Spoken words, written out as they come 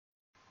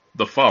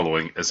The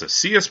following is a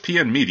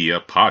CSPN Media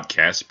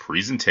podcast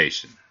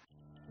presentation.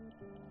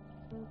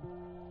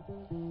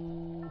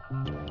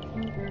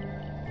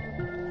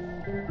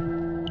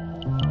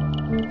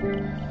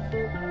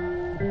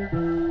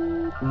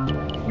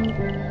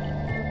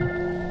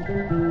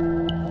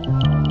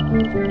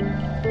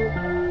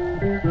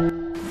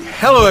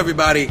 Hello,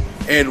 everybody,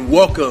 and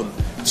welcome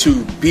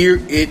to Beer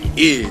It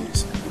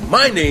Is.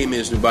 My name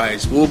is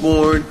Tobias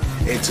Wilborn,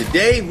 and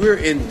today we're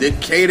in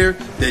Decatur,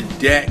 the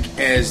deck,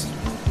 as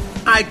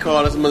I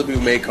call it, some other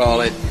people may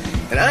call it,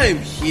 and I am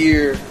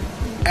here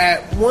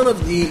at one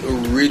of the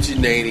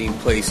originating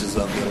places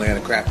of the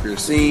Atlanta craft beer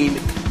scene,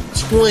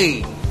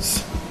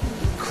 Twain's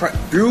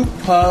Brew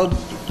Pub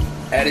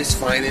at its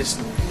finest,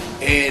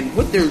 and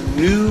with their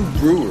new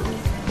brewer,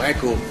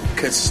 Michael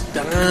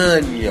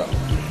Castano.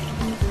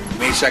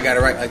 Make sure I got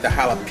it right, like the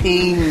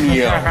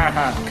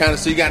jalapeno. Kind of,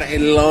 so you got to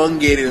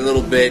elongate it a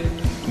little bit,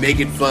 make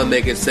it fun,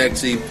 make it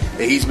sexy,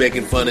 and he's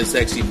making fun and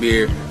sexy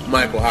beer.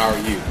 Michael, how are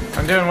you?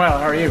 I'm doing well.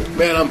 How are you?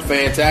 Man, I'm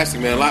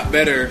fantastic, man. A lot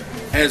better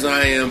as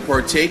I am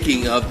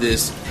partaking of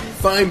this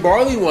fine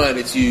barley wine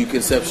that you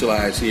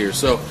conceptualized here.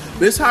 So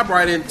let's hop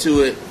right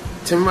into it.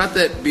 Tell me about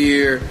that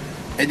beer,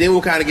 and then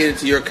we'll kind of get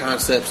into your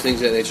concepts, things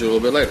of that nature a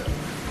little bit later.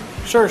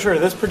 Sure.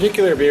 This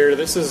particular beer,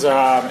 this is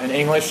an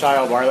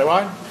English-style barley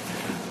wine.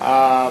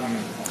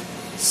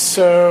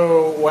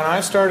 So when I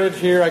started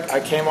here, I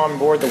came on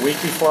board the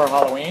week before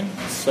Halloween.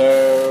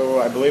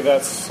 So I believe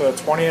that's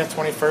 20th,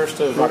 21st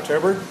of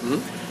October.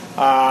 Mm-hmm.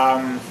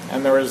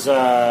 And there was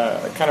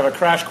kind of a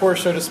crash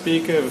course, so to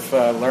speak, of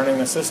learning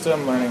the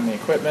system, learning the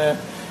equipment,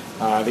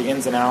 the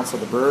ins and outs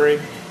of the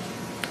brewery.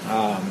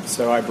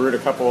 So I brewed a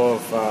couple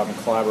of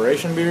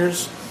collaboration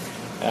beers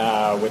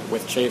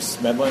with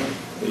Chase Medlin,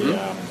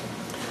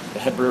 the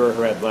head brewer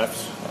who had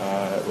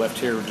left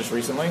here just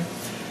recently.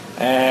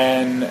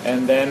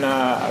 And then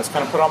I was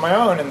kind of put on my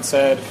own and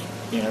said,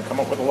 come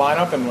up with a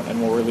lineup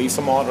and we'll release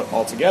them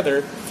all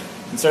together.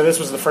 And so this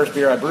was the first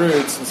beer I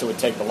brewed since it would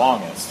take the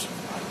longest.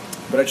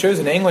 But I chose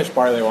an English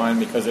barley wine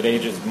because it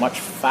ages much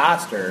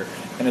faster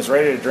and is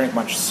ready to drink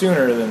much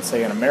sooner than,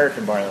 say, an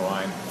American barley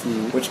wine,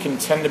 which can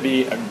tend to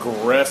be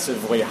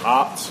aggressively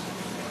hopped.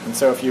 And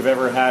so if you've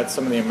ever had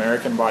some of the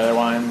American barley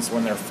wines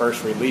when they're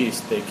first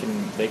released, they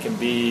can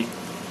be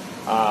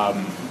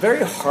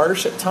very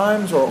harsh at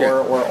times,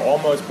 or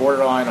almost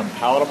borderline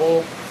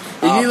unpalatable.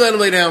 You let them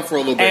lay down for a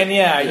little bit.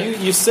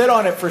 And you sit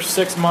on it for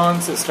 6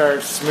 months, it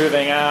starts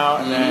smoothing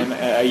out, and then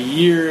a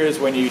year is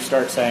when you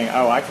start saying,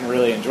 oh, I can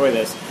really enjoy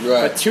this.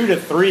 Right. But 2 to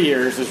 3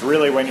 years is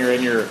really when you're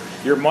in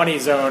your money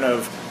zone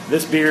of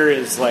this beer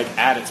is like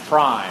at its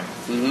prime.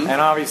 Mm-hmm.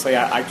 And obviously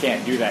I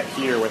can't do that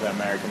here with an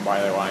American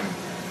barley wine.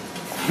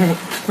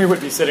 We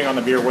would be sitting on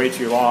the beer way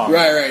too long.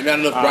 Right. Not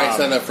enough bright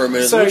sun up for a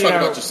minute. So, we'll talk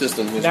about your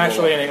system.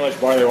 Naturally, an English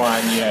barley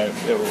wine,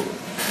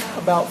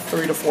 about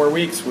 3 to 4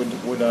 weeks would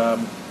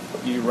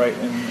put you right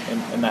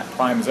in that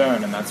prime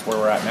zone, and that's where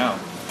we're at now.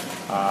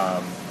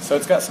 So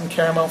it's got some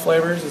caramel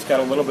flavors. It's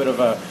got a little bit of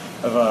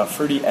a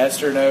fruity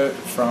ester note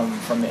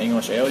from the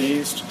English ale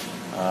yeast.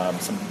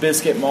 Some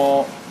biscuit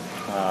malt.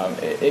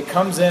 It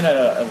comes in at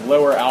a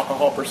lower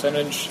alcohol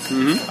percentage.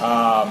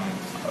 Mm-hmm.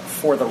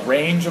 For the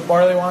range of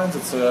barley wines,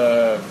 it's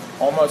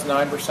almost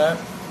 9%.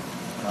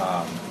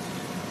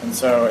 And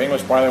so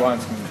English barley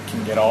wines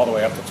can get all the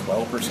way up to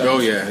 12%. Oh,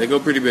 yeah. They go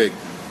pretty big.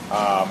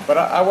 But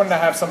I wanted to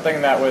have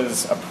something that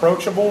was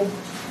approachable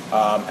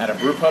at a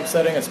brew pub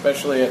setting,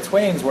 especially at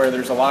Twain's, where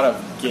there's a lot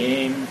of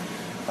game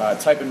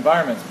type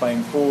environments,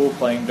 playing pool,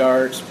 playing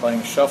darts,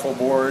 playing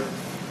shuffleboard,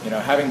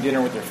 having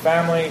dinner with your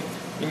family.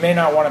 You may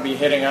not want to be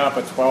hitting up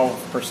a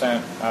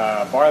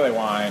 12% barley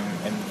wine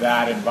in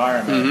that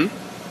environment. Mm-hmm.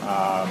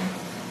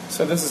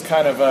 So this is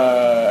kind of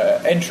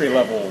a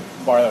entry-level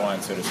barley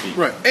wine, so to speak.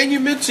 Right. And you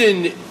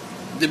mentioned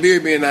the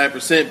beer being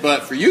 9%,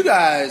 but for you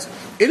guys,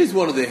 it is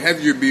one of the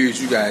heavier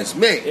beers you guys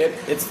make.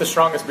 It's the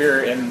strongest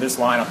beer in this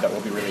lineup that will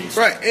be released.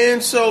 Right.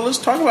 And so let's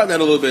talk about that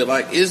a little bit.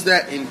 Like, is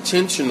that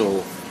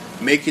intentional,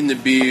 making the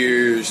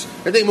beers?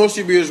 I think most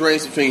of your beers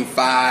range between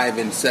 5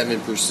 and 7%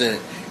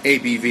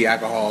 ABV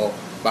alcohol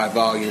by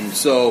volume.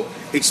 So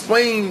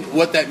explain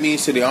what that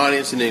means to the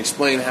audience, and then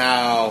explain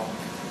how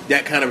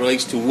that kind of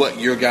relates to what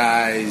your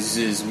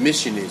guys'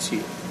 mission is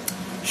here.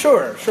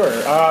 Sure.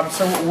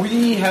 So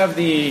we have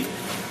the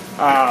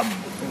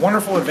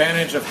wonderful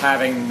advantage of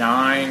having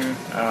 9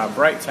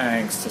 bright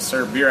tanks to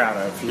serve beer out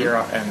of here,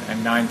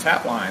 and 9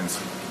 tap lines.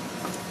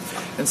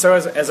 And so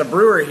as a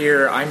brewer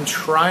here, I'm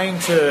trying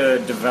to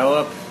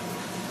develop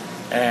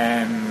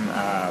and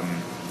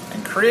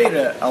create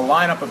a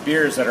lineup of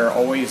beers that are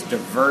always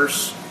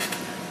diverse,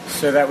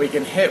 so that we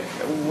can hit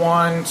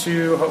 1,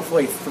 2,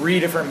 hopefully 3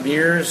 different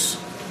beers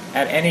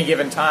at any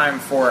given time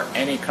for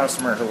any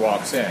customer who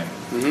walks in.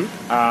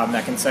 Mm-hmm.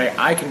 That can say,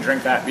 I can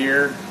drink that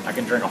beer, I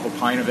can drink a whole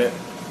pint of it,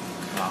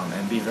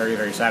 and be very,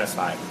 very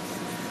satisfied.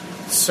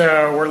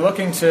 So we're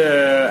looking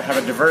to have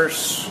a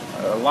diverse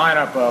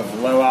lineup of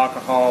low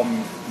alcohol,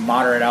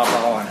 moderate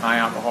alcohol, and high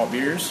alcohol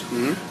beers.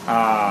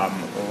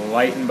 Mm-hmm.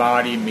 Light in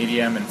body,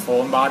 medium, and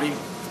full in body,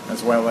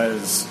 as well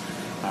as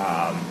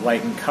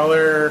light in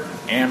color,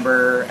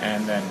 amber,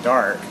 and then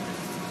dark,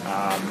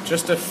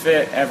 just to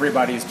fit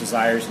everybody's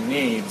desires and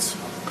needs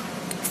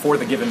for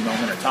the given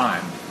moment or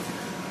time.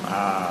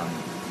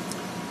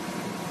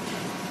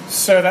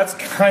 So that's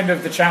kind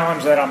of the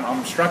challenge that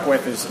I'm struck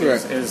with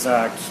is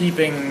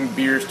keeping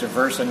beers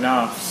diverse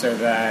enough so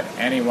that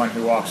anyone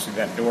who walks through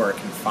that door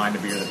can find a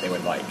beer that they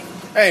would like.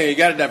 Hey, you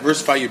got to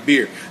diversify your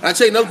beer. And I'll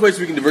tell you another place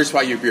we can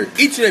diversify your beer.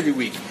 Each and every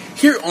week,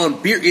 here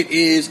on Beer It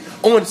Is,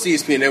 on the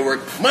CSPN Network.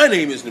 My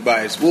name is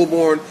Tobias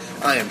Wilborn.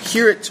 I am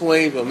here at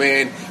Twain, my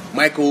man,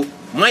 Mike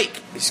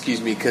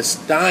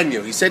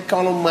Castano. He said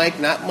call him Mike,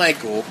 not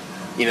Michael.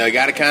 You know, you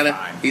got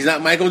to he's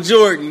not Michael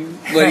Jordan,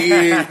 but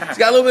he's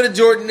got a little bit of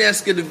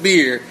Jordan-esque in the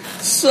beer.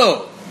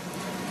 So,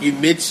 you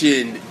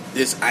mentioned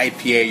this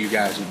IPA you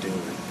guys are doing.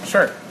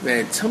 Sure.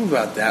 Man, tell me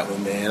about that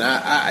one, man.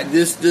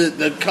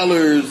 The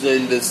colors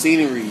and the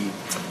scenery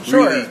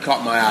really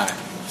caught my eye.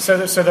 So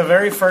the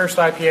very first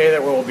IPA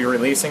that we'll be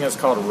releasing is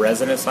called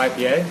Resinous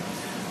IPA.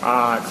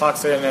 It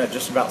clocks in at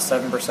just about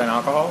 7%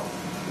 alcohol.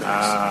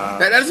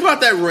 That's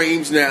about that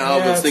range now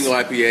of a single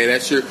IPA.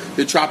 That's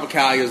the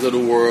Tropicalias of the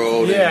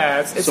world. Yeah,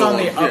 it's on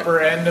the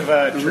upper end of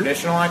a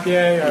traditional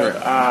IPA.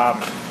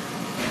 Right.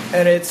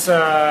 And it's,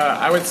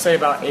 I would say,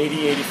 about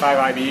 80,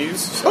 85 IBUs.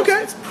 So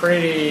it's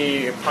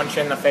pretty punch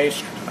in the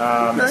face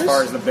as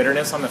far as the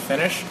bitterness on the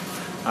finish.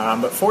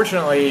 But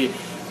fortunately,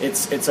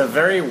 it's a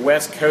very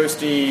West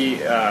Coasty,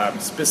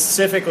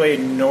 specifically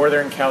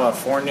Northern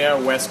California,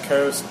 West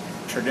Coast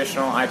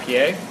traditional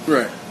IPA.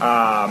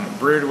 Right.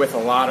 Brewed with a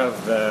lot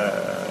of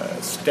the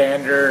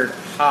standard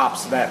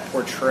hops that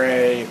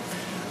portray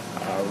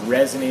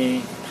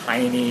resiny,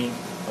 piney,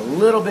 a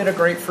little bit of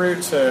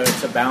grapefruit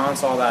to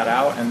balance all that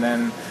out, and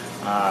then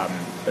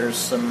there's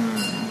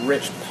some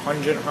rich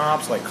pungent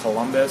hops like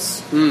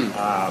Columbus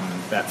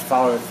that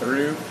follow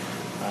through.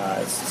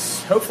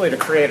 It's hopefully to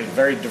create a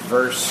very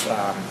diverse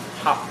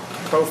hop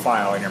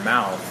profile in your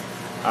mouth.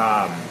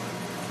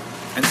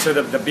 And so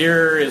the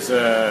beer is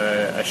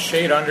a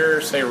shade under,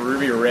 say,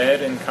 ruby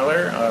red in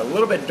color, a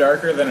little bit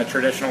darker than a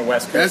traditional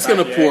West Coast That's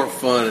going to pour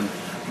fun.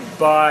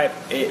 But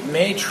it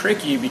may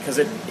trick you because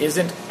it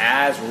isn't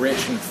as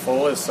rich and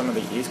full as some of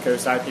the East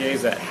Coast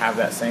IPAs that have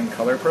that same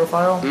color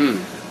profile.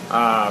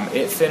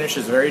 It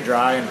finishes very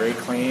dry and very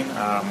clean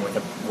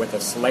with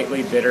a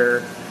slightly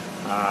bitter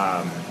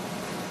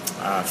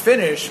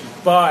finish,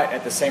 but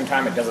at the same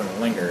time it doesn't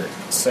linger.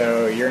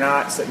 So you're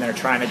not sitting there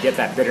trying to get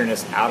that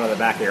bitterness out of the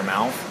back of your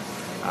mouth.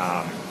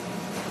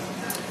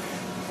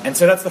 And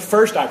so that's the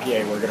first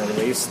IPA we're going to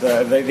release.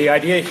 The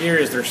idea here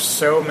is there's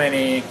so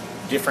many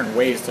different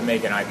ways to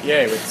make an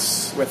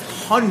IPA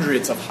with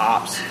hundreds of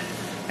hops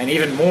and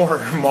even more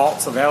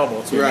malts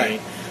available to me.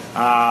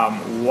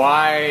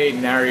 Why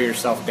narrow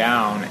yourself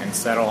down and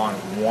settle on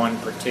one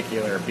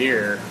particular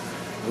beer?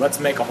 Let's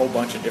make a whole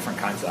bunch of different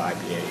kinds of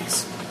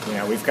IPAs. You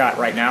know, we've got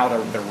right now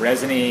the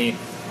resiny,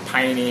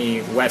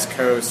 piney West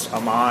Coast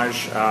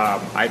homage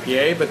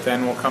IPA, but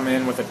then we'll come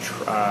in with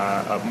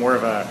a more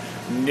of a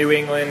New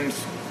England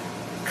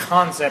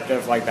concept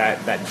of like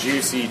that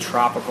juicy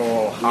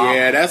tropical hop.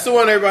 Yeah, that's the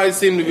one everybody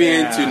seems to be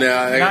into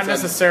now. Not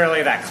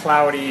necessarily that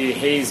cloudy,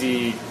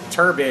 hazy,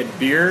 turbid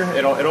beer.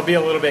 It'll be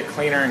a little bit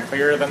cleaner and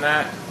clearer than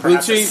that.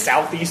 Perhaps a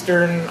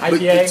southeastern IPA. But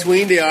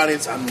between the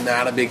audience, I'm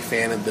not a big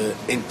fan of the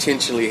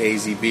intentionally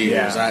hazy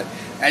beers. Yeah.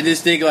 I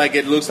just think like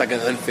it looks like an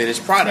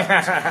unfinished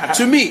product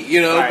to me,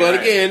 you know. But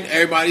again,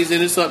 everybody's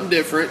into something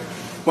different.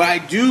 But I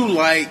do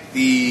like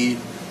a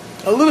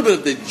little bit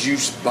of the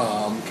juice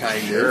bomb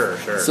kind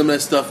of. Sure. Some of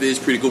that stuff is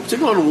pretty cool,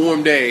 particularly on a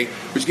warm day,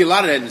 but you get a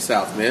lot of that in the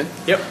South, man.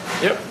 Yep.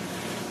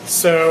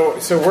 So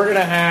we're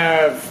gonna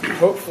have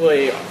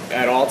hopefully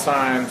at all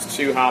times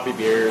 2 hoppy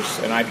beers,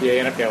 an IPA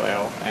and a pale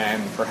ale,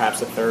 and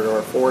perhaps a third or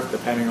a fourth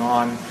depending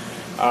on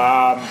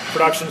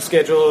production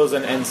schedules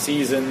and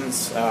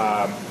seasons.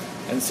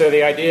 And so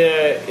the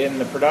idea in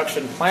the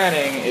production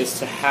planning is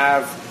to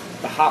have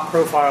the hop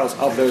profiles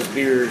of those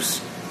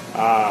beers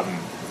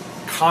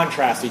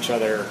contrast each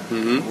other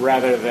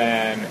rather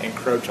than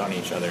encroach on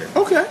each other.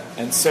 Okay.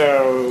 And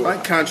so...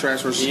 like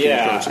contrast versus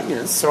encroaching,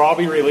 yeah. So I'll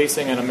be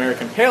releasing an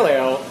American Pale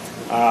Ale,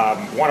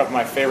 one of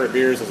my favorite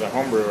beers as a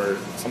home brewer,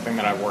 something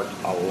that I've worked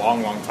a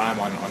long, long time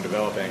on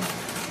developing.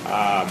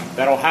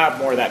 That'll have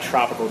more of that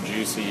tropical,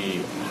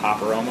 juicy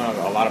hop aroma,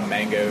 a lot of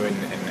mango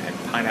and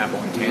pineapple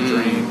and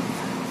tangerine.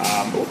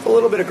 With a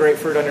little bit of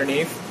grapefruit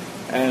underneath,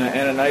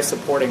 and a nice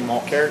supporting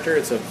malt character.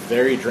 It's a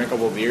very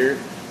drinkable beer.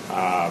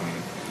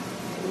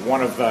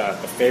 One of the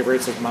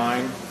favorites of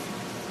mine.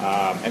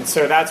 And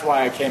so that's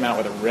why I came out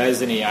with a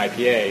resiny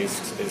IPA,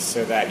 is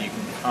so that you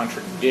can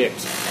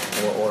contradict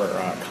or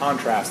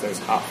contrast those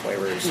hop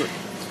flavors.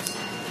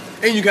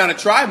 And you gotta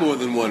try more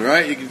than one,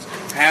 right? You can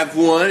have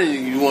one, and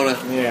you want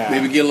to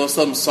maybe get a little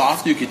something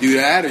soft. You could do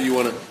that, or you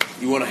want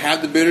to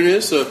have the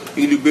bitterness, so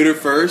you can do bitter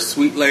first,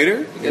 sweet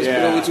later. I guess you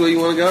know which way you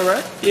want to go,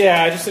 right?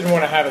 Yeah, I just didn't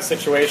want to have a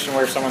situation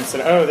where someone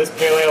said, "Oh, this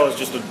pale ale is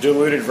just a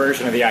diluted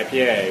version of the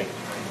IPA."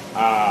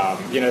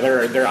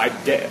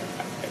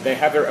 They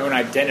have their own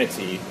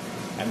identity,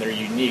 and they're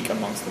unique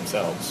amongst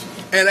themselves.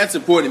 And that's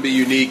important to be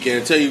unique.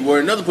 And I'll tell you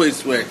where another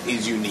place where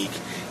is unique.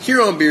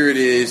 Here on Beer It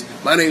Is,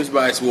 my name is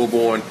Bias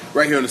Wilborn,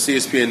 right here on the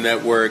CSPN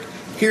Network,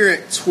 here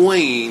at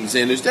Twain's.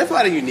 And there's definitely a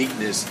lot of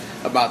uniqueness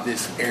about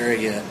this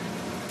area,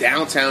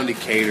 downtown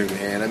Decatur,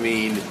 man. I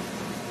mean,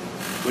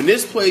 when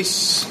this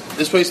place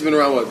has been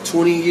around,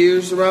 20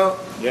 years around?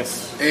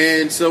 Yes.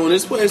 And so when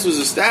this place was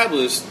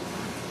established,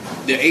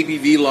 the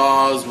ABV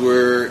laws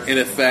were in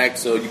effect,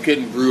 so you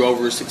couldn't brew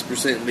over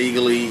 6%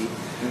 legally.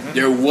 Mm-hmm.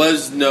 There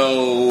was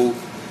no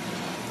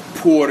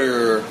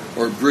porter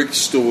or brick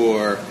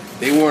store.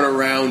 They weren't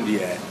around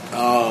yet.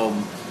 Now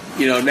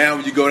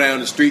when you go down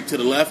the street to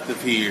the left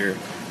of here,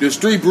 there's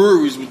 3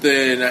 breweries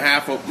within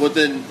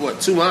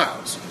 2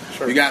 miles.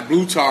 Sure. You got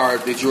Blue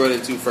Tart that you run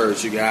into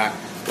first. You got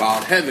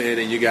Wild Heaven,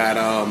 and you got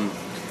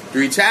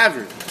 3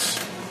 taverns,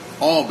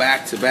 all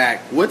back to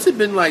back. What's it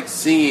been like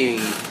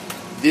seeing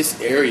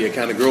this area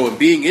kind of grow and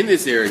being in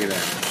this area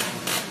now?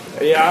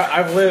 Yeah,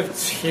 I've lived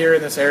here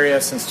in this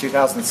area since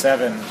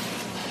 2007,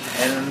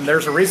 and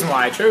there's a reason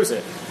why I chose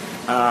it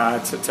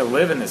to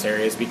live in this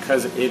area is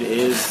because it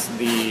is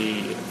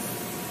the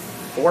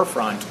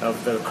forefront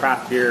of the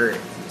craft beer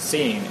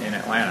scene in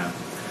Atlanta.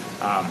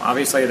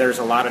 Obviously, there's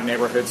a lot of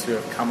neighborhoods who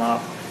have come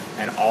up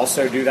and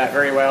also do that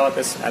very well at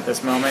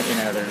this moment. You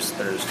know, there's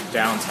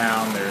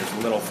downtown, there's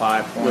Little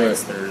Five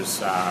Points, right.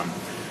 There's a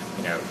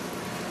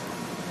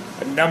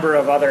number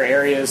of other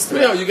areas.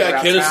 You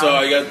got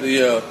Kennesaw, you got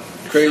the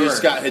crazy Sure.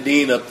 Scott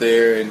Hedin up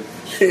there, and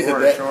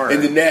Sure.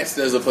 and the Nets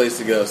there's a place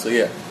to go. So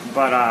yeah,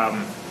 but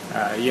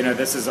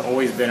this has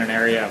always been an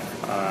area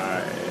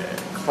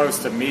close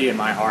to me in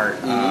my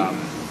heart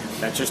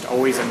that just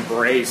always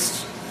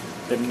embraced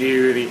the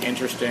new, the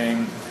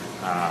interesting,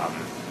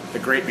 the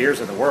great beers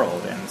of the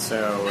world. And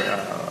so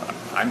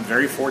I'm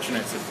very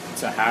fortunate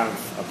to have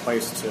a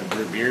place to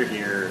brew beer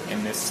here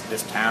in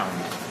this town,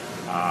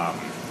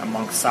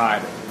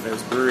 alongside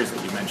those breweries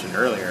that you mentioned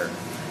earlier.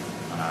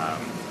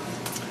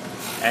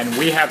 And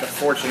we have the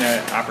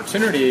fortunate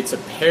opportunity to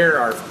pair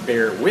our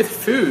beer with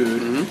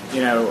food,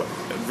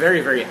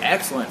 very, very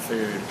excellent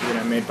food,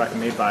 made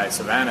by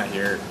Savannah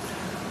here.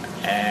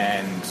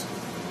 And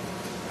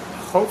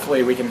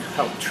hopefully we can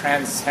help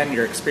transcend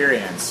your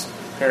experience,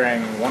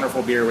 pairing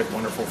wonderful beer with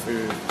wonderful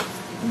food,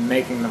 and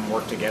making them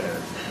work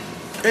together.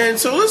 and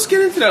so let's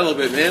get into that a little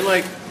bit, man.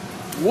 Like,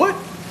 what?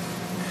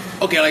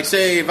 Okay, like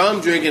say if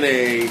I'm drinking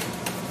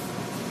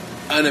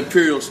an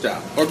imperial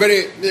stout, or better,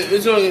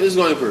 it's going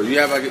imperial.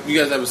 You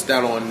guys have a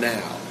stout on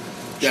now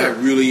that Sure. I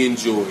really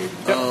enjoyed.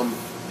 Yep.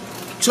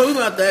 Tell me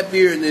about that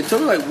beer, and then tell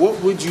me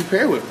what would you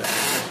pair with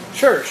that?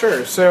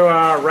 Sure. So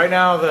right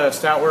now the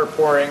stout we're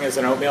pouring is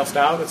an oatmeal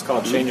stout. It's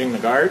called Changing the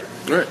Guard.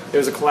 Right. It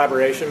was a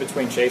collaboration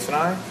between Chase and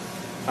I.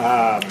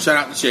 Shout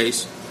out to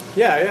Chase.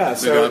 Yeah.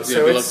 So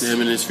good luck it's to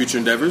him in his future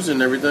endeavors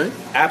and everything.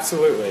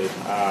 absolutely.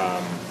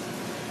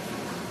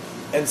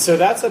 And so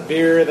that's a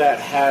beer that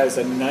has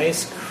a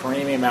nice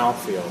creamy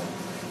mouthfeel.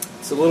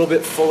 It's a little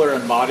bit fuller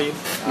in body,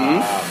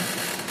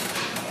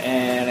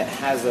 and it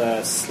has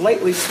a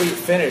slightly sweet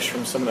finish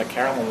from some of the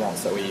caramel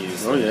malts that we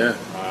use. Oh yeah.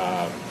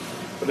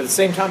 But at the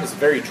same time, it's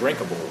very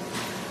drinkable.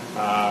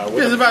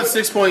 It's about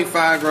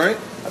 6.5, right?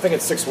 I think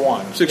it's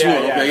 6.1.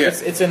 6.1, okay, yeah.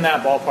 It's in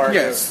that ballpark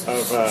Yes.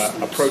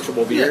 of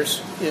approachable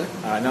beers. Yeah.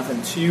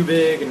 Nothing too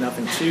big and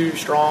nothing too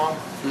strong.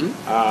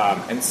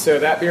 And so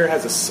that beer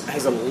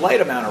has a light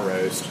amount of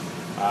roast.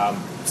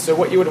 So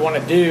what you would want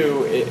to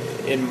do,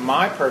 in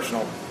my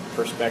personal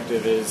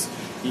perspective, is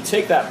you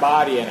take that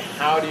body and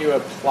how do you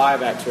apply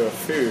that to a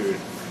food?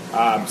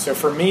 So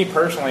for me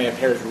personally, it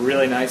pairs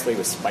really nicely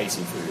with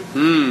spicy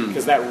food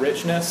because that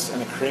richness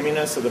and the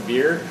creaminess of the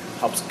beer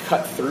helps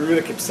cut through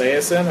the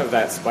capsaicin of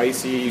that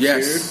spicy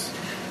food.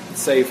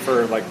 Say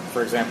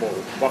for example,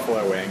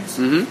 buffalo wings,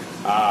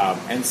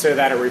 and so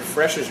that it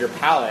refreshes your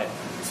palate,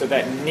 so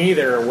that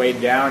neither are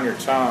weighed down your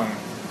tongue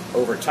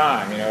over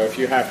time. If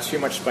you have too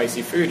much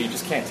spicy food, you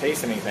just can't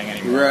taste anything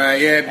anymore.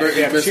 Right. Yeah. And if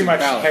you have too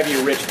much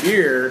heavy, rich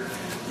beer,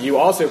 you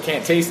also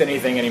can't taste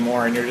anything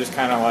anymore, and you're just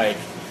kind of like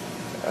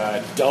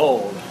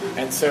dulled.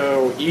 And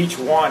so each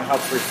one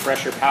helps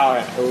refresh your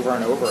palate over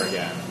and over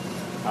again.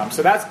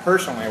 So that's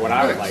personally what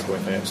I would like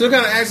with it. So it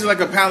kind of acts like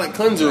a palate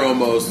cleanser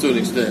almost to an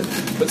extent.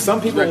 But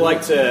some people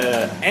like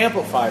to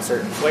amplify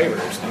certain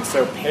flavors, and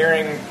so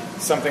pairing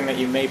something that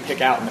you may pick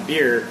out in the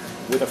beer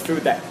with a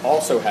food that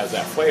also has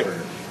that flavor.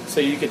 So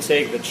you could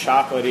take the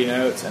chocolatey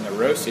notes and the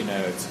roasty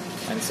notes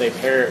and say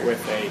pair it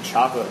with a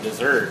chocolate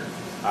dessert,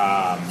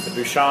 the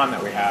Bouchon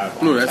that we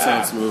have. Ooh, that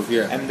sounds smooth,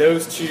 yeah. And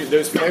those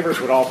flavors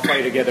would all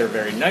play together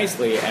very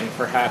nicely and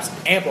perhaps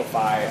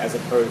amplify as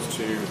opposed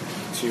to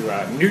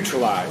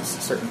neutralize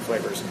certain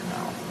flavors in your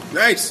mouth.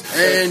 Nice.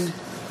 And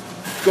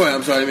go ahead.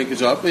 I'm sorry, I didn't mean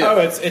to cut you off.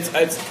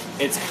 Oh,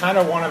 it's kind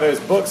of one of those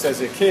books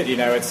as a kid.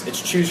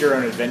 It's choose your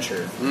own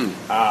adventure.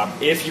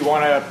 If you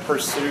want to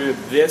pursue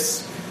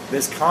this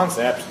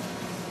concept,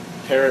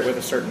 pair it with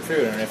a certain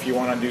food, and if you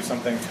want to do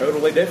something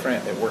totally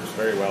different, it works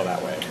very well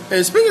that way.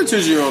 And speaking of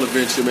choose your own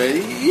adventure, man,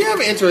 you have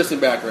an interesting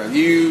background.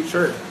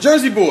 Sure.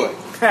 Jersey boy.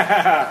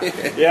 Yeah.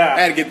 I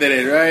had to get that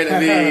in, right? I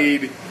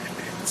mean,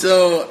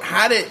 So,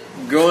 how did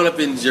growing up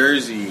in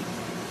Jersey,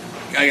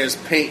 I guess,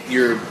 paint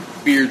your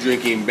beer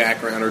drinking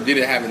background, or did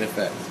it have an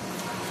effect?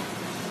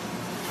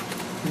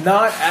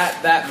 Not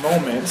at that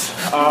moment.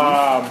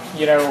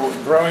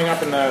 Growing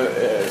up in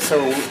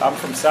so I'm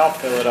from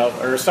South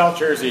Philadelphia, or South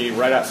Jersey,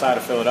 right outside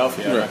of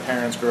Philadelphia. Right. My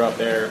parents grew up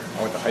there.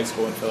 I went to high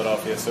school in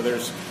Philadelphia, so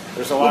there's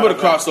a A lot little bit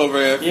of crossover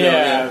there.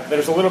 Yeah,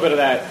 there's a little bit of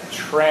that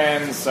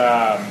trans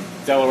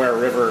Delaware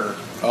River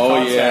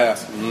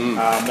concept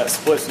that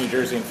splits New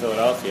Jersey and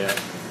Philadelphia.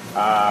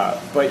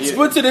 But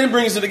Splits it and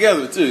brings it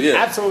together, too, yeah.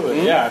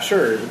 Absolutely, yeah,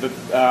 sure.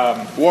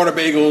 Water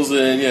bagels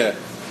and,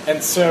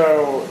 And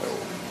so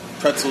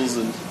pretzels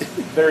and...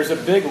 there's a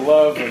big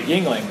love of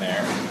Yuengling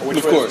there, which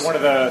Of was course. one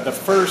of the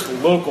first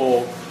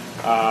local,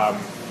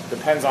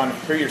 depends on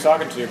who you're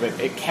talking to, but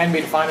it can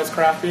be defined as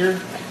craft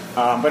beer.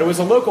 But it was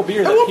a local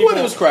beer. At one point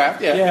it was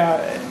craft, yeah.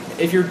 Yeah,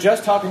 if you're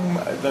just talking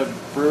the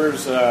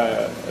Brewers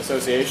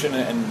Association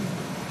and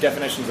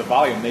definitions of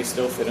volume, they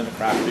still fit in the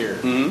craft beer.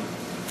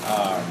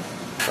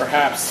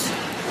 Perhaps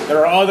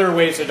there are other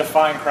ways to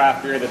define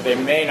craft beer that they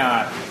may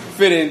not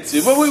fit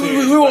into. But we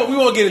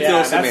won't get into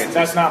those semantics.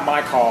 That's not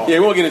my call. Yeah,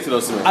 we won't get into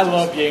those semantics. I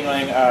love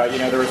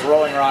Yuengling. There was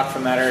Rolling Rock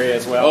from that area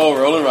as well. Oh,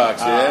 Rolling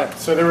Rocks, yeah.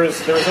 So there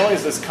was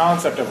always this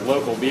concept of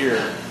local beer.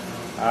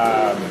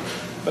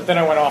 But then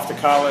I went off to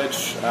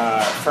college,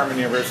 Furman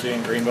University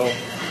in Greenville,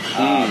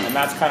 and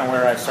that's kind of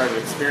where I started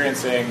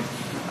experiencing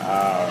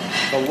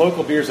the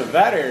local beers of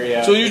that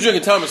area. So you were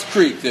drinking Thomas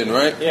Creek then,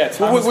 right? Yeah,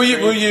 Thomas What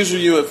Creek. years were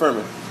you at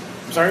Furman?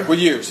 I'm sorry? What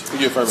years were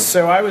you at Furman?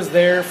 So I was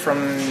there from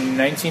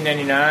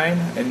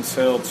 1999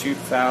 until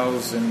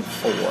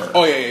 2004.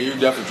 Oh, yeah, you were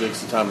definitely drinking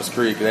some Thomas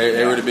Creek.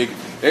 They were the big...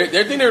 I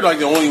think they were like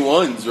the only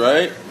ones,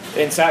 right?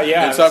 In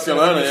South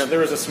Carolina, there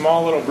was a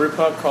small little brew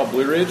pub called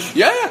Blue Ridge.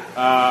 Yeah.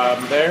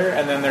 There,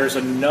 and then there's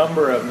a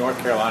number of North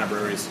Carolina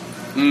breweries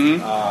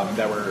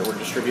that were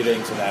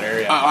distributing to that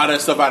area. All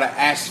that stuff out of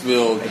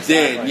Asheville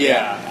then,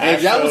 yeah.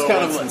 And that was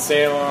kind of like...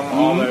 Salem,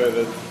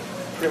 although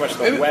pretty much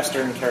the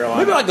Western Carolina.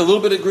 Maybe like a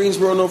little bit of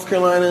Greensboro, North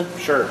Carolina.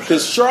 Sure.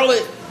 Because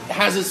Charlotte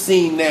has a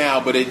scene now,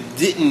 but it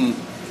didn't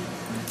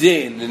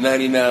then in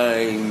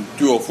 99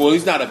 through 04. At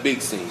least not a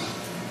big scene.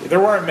 There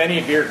weren't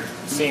many beer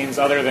scenes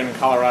other than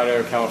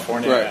Colorado,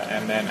 California,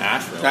 and then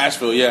Asheville.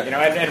 Asheville, yeah.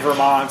 And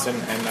Vermont and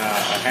a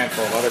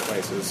handful of other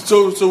places.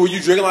 So were you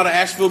drinking a lot of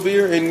Asheville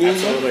beer?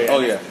 Absolutely.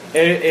 Oh, yeah.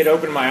 It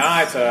opened my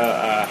eye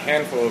to a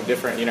handful of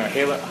different,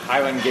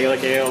 Highland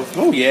Gaelic Ale.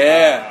 Oh,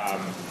 yeah.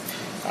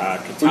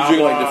 Catawba. Were you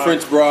drinking like the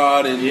French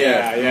Broad? And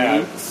Yeah.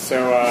 Mm-hmm.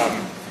 So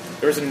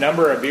there was a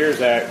number of beers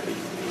that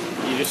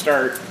you just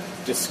start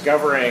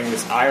discovering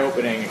this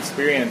eye-opening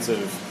experience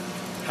of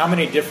how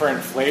many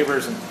different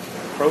flavors and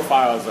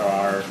profiles there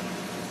are.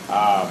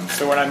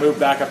 So when I moved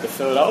back up to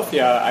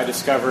Philadelphia, I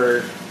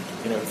discovered,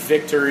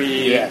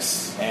 Victory,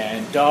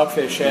 and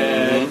Dogfish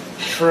Head,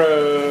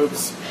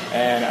 Trobes,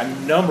 and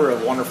a number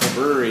of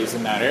wonderful breweries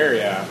in that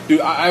area.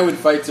 Dude, I would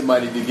fight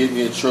somebody to get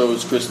me a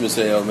Trobes Christmas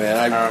Ale,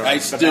 man. I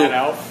still, the Bad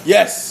Elf?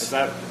 yes, Is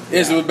that?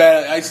 Yes, it was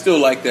bad. I still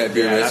like that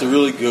beer. Yeah, man. It's a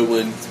really good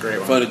one. It's a great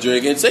one. Fun to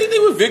drink. And same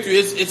thing with Victory.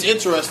 It's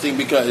interesting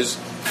because,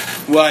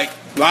 like,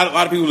 a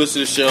lot of people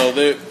listen to the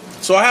show.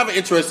 So I have an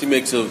interesting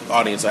mix of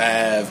audience. I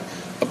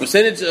have a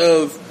percentage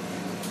of,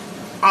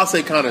 I'll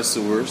say,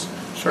 connoisseurs.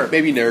 Sure.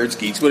 Maybe nerds,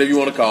 geeks, whatever you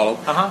want to call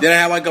them. Then I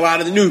have like a lot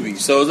of the newbies.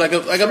 So it's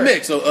like a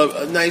mix,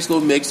 a nice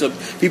little mix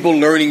of people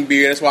learning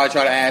beer. That's why I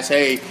try to ask,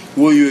 hey,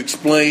 will you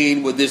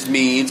explain what this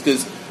means?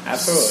 Because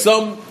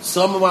some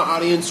of my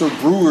audience are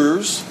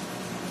brewers,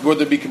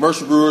 whether it be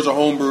commercial brewers or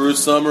home brewers.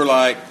 Some are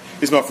like,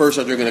 it's my first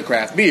time drinking a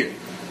craft beer.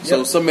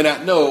 So some may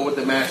not know what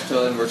the mash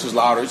tun versus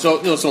lauter,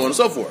 so so on and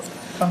so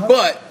forth.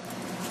 But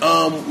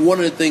one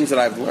of the things that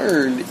I've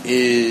learned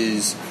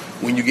is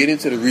when you get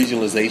into the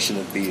regionalization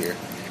of beer,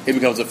 it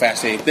becomes a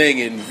fascinating thing.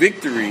 In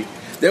Victory,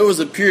 there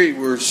was a period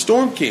where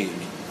Storm King,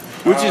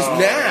 which is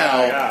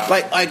now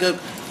like a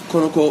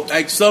quote unquote,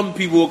 like some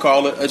people will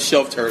call it a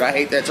shelf turd. I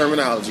hate that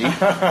terminology,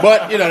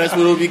 but that's what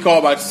it would be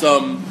called by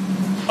some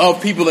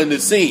of people in the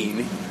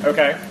scene.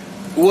 Okay.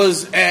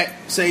 Was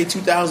at, say,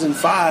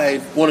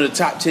 2005, one of the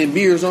top 10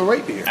 beers on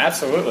Rate Beer.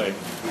 Absolutely.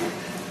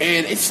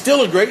 And it's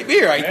still a great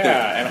beer, I think.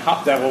 Yeah, and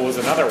Hop Devil was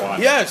another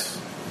one. Yes.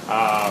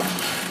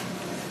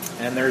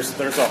 And there's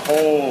a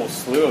whole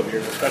slew of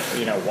beers,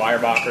 especially,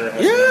 Weyerbacher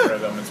has a number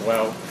of them as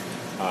well.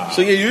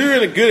 So, you're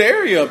in a good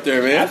area up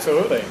there, man.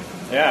 Absolutely.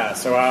 Yeah,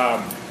 so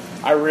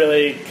I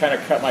really kind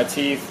of cut my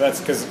teeth. That's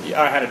because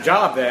I had a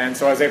job then,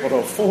 so I was able to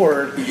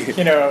afford,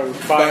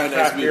 buying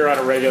craft beer on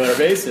a regular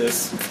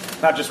basis,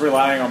 not just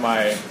relying on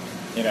my,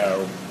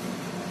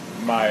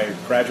 my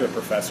graduate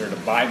professor to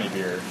buy me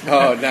beer.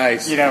 Oh,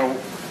 nice.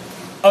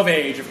 Of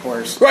age, of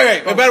course.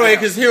 Right. But by the way,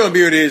 because here on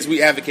Beer It Is,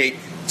 we advocate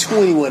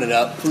 21 and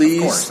up,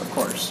 please. Of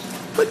course.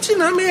 But,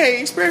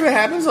 hey, experiment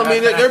happens. I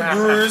mean, there are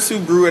brewers who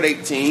brew at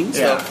 18,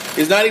 so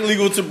it's not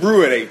illegal to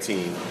brew at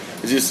 18.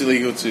 It's just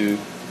illegal to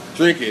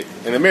drink it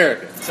in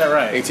America. Is that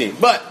right? 18.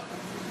 But,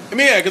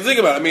 because think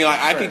about it.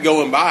 I could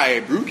go and buy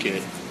a brew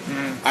kit.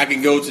 I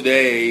can go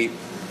today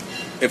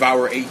if I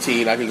were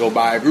 18, I could go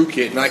buy a brew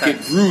kit and I could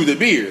brew the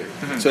beer.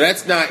 So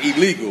that's not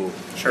illegal.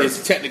 Sure.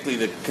 It's technically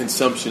the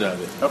consumption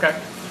of it. Okay.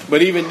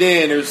 But even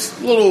then,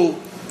 there's little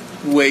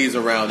ways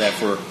around that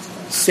for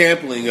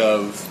sampling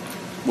of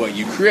what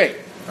you create.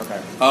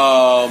 Okay.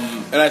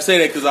 And I say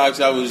that because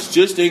I was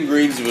just in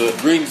Greensville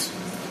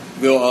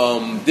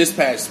this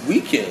past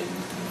weekend,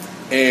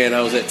 and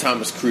I was at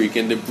Thomas Creek,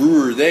 and the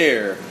brewer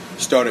there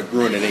started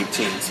brewing at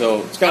 18.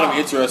 So it's kind of an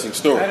interesting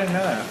story. I didn't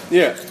know that.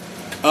 Yeah.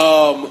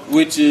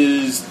 Which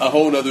is a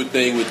whole other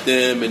thing with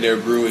them and their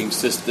brewing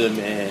system,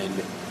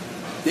 and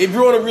they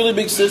brew on a really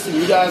big system.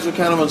 You guys are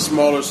kind of on a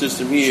smaller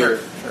system here.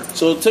 Sure.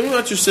 So tell me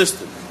about your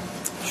system.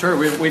 Sure.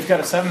 We've got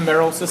a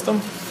 7-barrel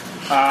system,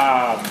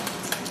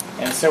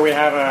 and so we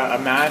have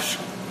a mash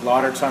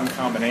lauter tun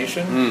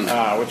combination,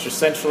 which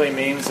essentially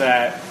means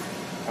that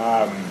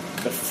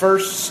the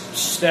first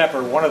step,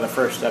 or one of the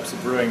first steps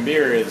of brewing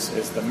beer,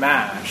 is the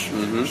mash,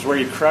 which is where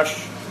you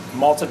crush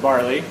malted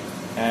barley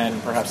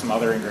and perhaps some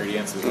other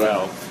ingredients as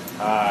well,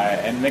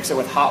 and mix it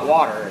with hot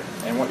water.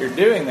 And what you're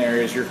doing there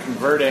is you're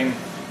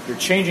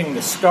changing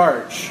the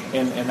starch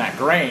in that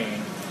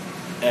grain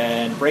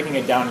and breaking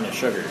it down into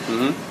sugar.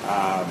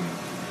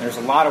 There's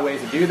a lot of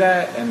ways to do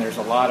that, and there's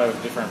a lot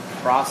of different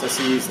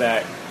processes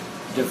that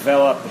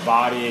develop the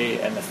body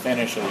and the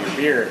finish of your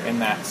beer in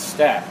that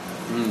step.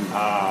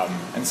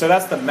 And so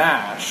that's the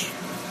mash.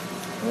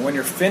 And when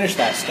you're finished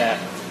that step,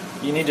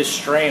 you need to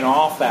strain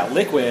off that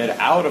liquid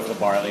out of the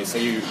barley so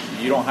you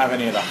don't have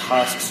any of the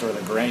husks or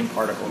the grain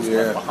particles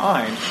left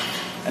behind.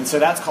 And so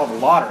that's called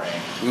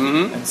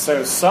lautering. And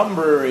so some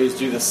breweries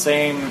do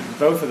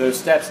both of those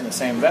steps in the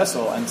same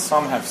vessel, and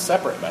some have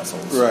separate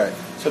vessels. Right.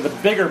 So the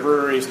bigger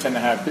breweries tend to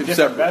have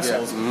different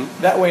vessels.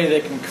 That way they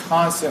can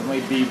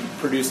constantly be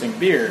producing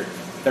beer.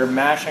 They're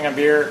mashing a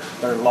beer,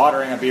 they're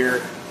lautering a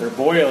beer, they're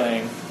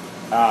boiling.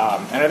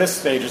 And at this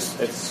stage,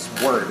 it's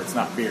wort, it's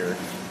not beer.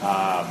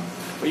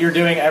 But you're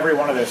doing every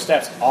one of those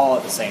steps all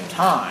at the same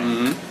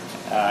time.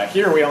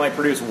 Here we only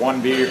produce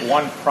one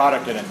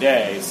product in a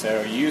day,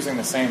 so using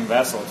the same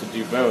vessel to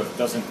do both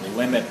doesn't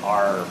limit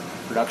our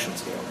production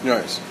scale.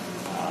 Nice.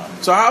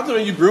 So how often are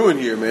you brewing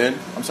here, man?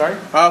 I'm sorry?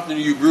 How often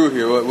do you brew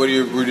here? What are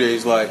your brew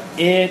days like?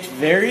 It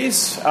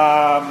varies.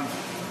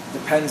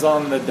 Depends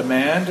on the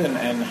demand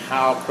and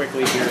how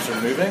quickly beers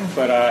are moving,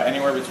 but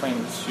anywhere between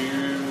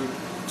 2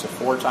 to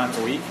 4 times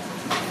a week.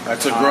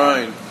 That's a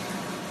grind.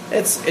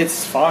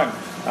 It's fun.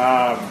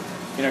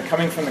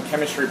 Coming from the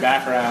chemistry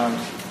background,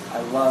 I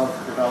love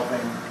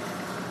developing.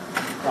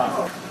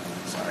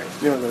 Sorry.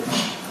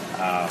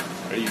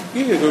 Are you?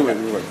 Yeah, go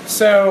ahead.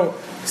 So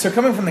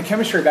coming from the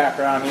chemistry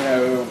background,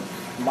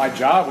 my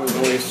job was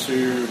always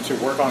to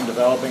work on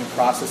developing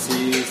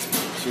processes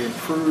to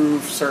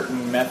improve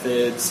certain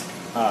methods,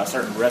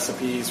 certain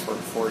recipes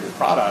for your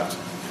product,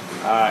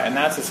 and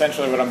that's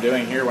essentially what I'm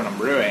doing here when I'm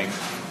brewing.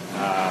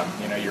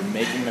 You're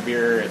making the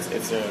beer.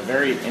 It's a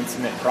very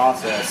intimate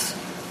process.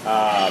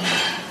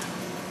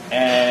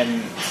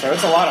 And so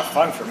it's a lot of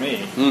fun for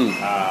me.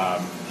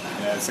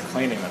 It's the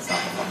cleaning that's not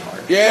the fun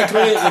part. Yeah,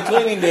 the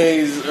cleaning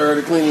days or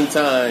the cleaning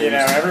times.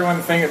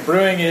 Everyone thinks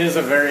brewing is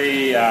a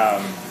very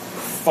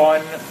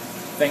fun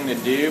thing to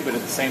do, but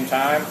at the same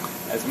time,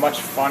 as much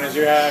fun as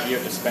you have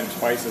to spend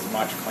twice as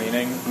much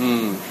cleaning.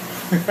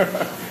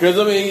 Because,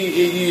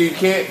 you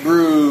can't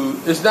brew.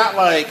 It's not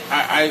like,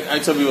 I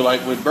tell people,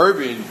 like, with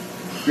bourbon,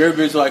 you ever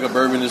been to, like, a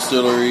bourbon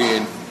distillery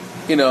and,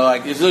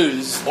 it's literally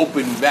just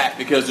open vat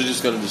because they're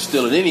just going to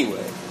distill it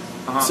anyway.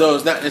 So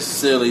it's not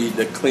necessarily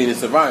the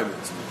cleanest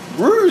environments.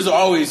 Brewers are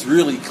always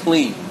really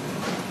clean.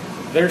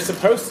 They're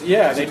supposed to,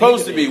 they're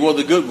supposed to be. Well,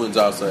 the good ones,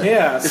 I'll say.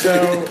 Yeah,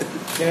 so,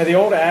 the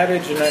old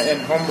adage in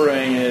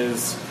homebrewing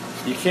is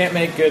you can't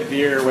make good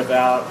beer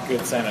without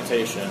good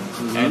sanitation,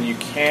 and you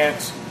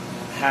can't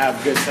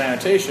have good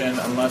sanitation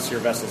unless your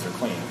vessels are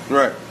clean.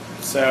 Right.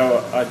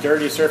 So a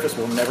dirty surface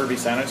will never be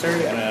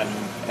sanitary,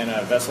 and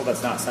a vessel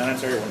that's not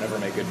sanitary will never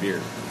make good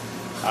beer.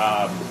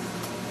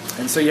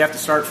 And so you have to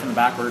start from the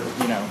backward,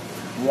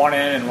 one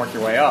end and work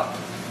your way up.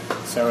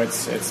 So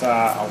it's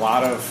a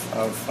lot of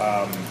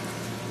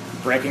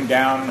breaking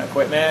down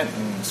equipment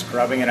and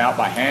scrubbing it out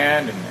by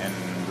hand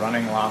and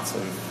running lots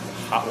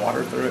of hot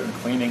water through it and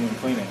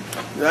cleaning.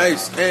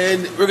 Nice.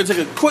 And we're going to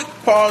take a quick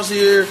pause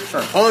here.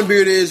 Sure. On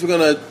Beer It Is, we're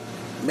going to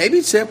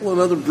maybe sample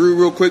another brew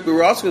real quick, but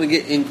we're also going to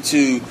get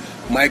into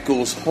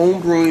Michael's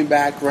home brewing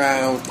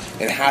background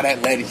and how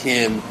that led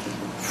him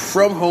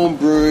from home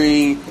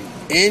brewing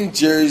in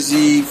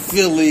Jersey,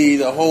 Philly,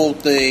 the whole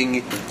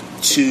thing,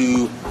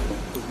 to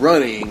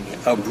running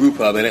a brew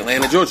pub in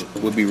Atlanta, Georgia.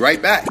 We'll be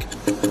right back.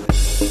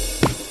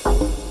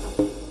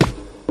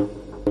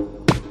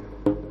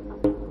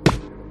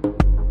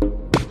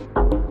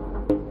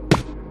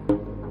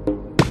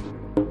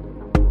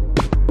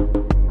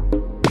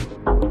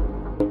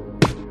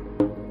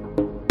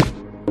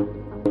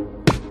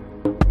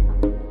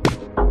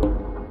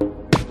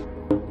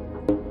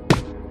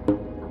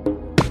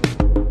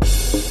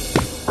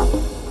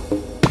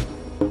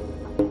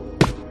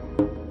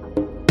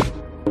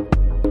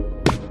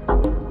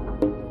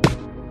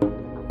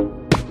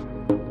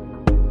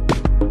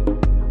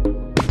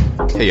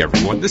 Hey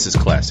everyone, this is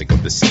Classic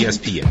of the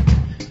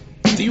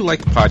CSPN. Do you like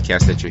the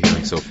podcast that you're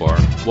hearing so far?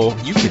 Well,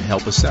 you can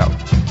help us out.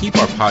 Keep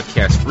our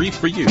podcast free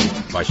for you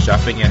by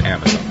shopping at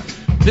Amazon.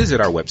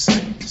 Visit our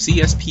website,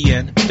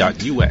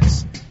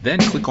 cspn.us. Then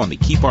click on the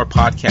Keep Our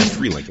Podcast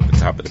Free link at the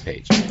top of the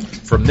page.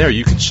 From there,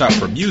 you can shop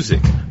for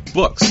music,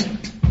 books,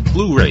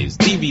 Blu-rays,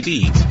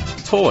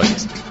 DVDs,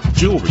 toys,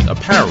 jewelry,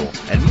 apparel,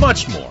 and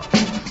much more.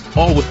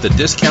 All with the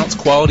discounts,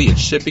 quality, and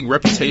shipping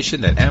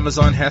reputation that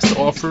Amazon has to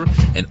offer,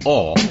 and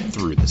all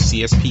through the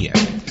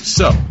CSPN.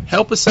 So,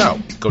 help us out.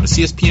 Go to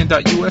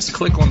cspn.us,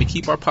 click on the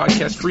Keep Our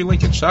Podcast Free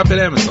link, and shop at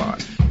Amazon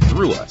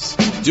through us.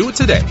 Do it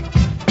today.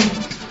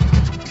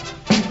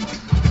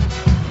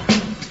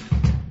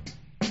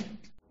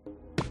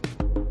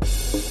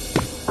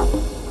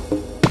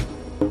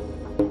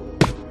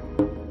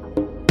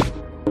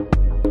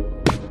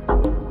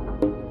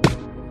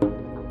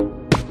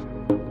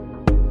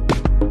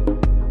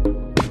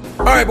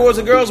 All right, boys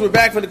and girls, we're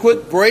back for the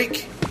quick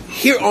break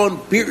here on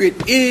Beer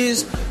It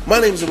Is. My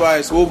name is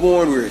Tobias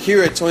Wilborn. We're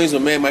here at Tony's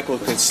with man Michael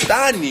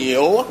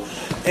Castagno,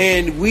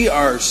 and we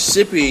are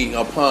sipping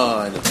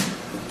upon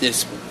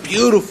this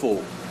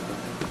beautiful,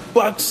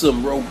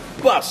 buxom,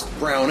 robust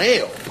brown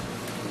ale.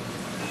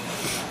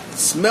 It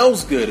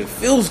smells good. It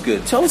feels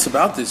good. Tell us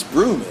about this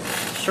brew, man.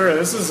 Sure.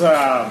 This is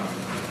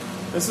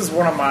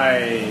one of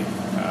my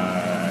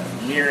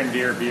near and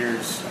dear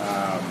beers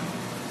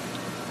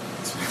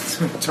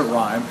to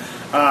rhyme.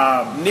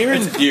 Near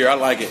and dear, I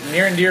like it.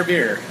 Near and dear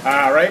beer,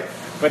 right?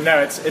 But no,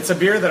 it's a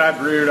beer that I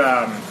brewed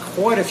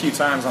quite a few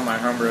times on my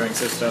home brewing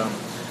system.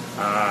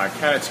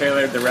 Kind of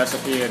tailored the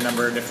recipe a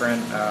number of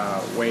different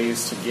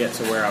ways to get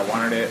to where I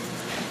wanted it.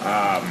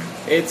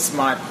 It's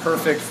my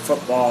perfect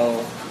football,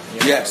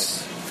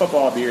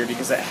 football beer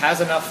because it has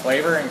enough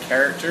flavor and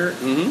character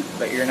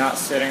that you're not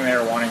sitting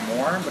there wanting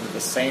more, but at the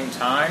same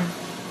time,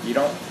 you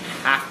don't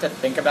have to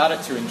think about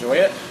it to enjoy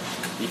it.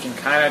 You can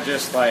kind of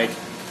just like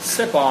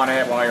sip on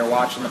it while you're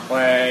watching the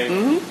play,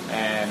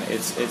 and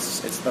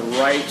it's the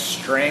right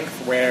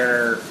strength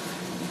where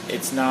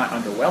it's not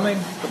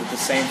underwhelming, but at the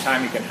same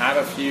time you can have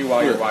a few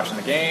while you're watching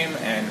the game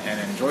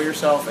and enjoy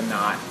yourself and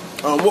not.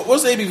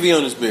 What's the ABV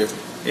on this beer?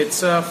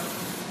 It's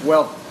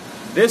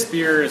this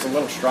beer is a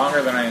little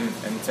stronger than I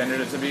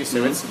intended it to be,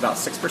 so it's about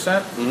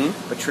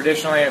 6%, but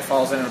traditionally it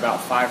falls in at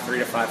about 5.3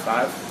 to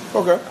 5.5.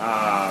 Okay.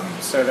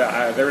 So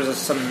that there was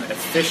some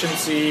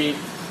efficiency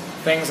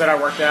things that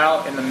I worked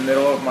out in the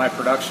middle of my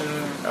production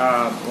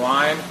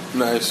line.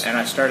 Nice. And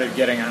I started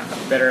getting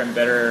better and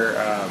better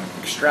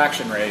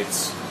extraction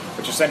rates,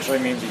 which essentially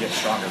means you get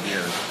stronger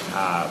beer.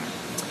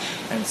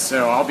 And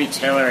so I'll be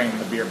tailoring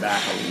the beer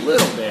back a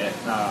little bit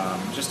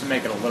just to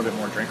make it a little bit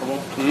more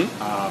drinkable.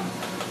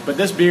 But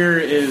this beer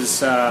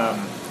is,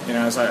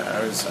 as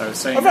I was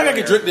saying, I feel like I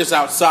could drink this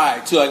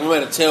outside too. Like I'm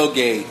at a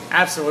tailgate.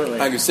 Absolutely.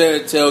 I can sit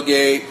at a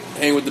tailgate,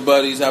 hang with the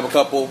buddies, have a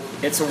couple.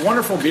 It's a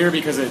wonderful beer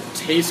because it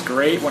tastes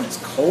great when it's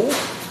cold,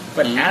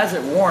 but as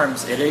it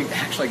warms, it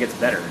actually gets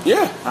better.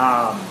 Yeah.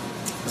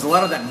 There's a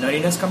lot of that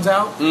nuttiness comes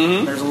out.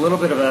 There's a little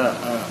bit of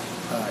a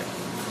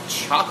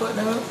chocolate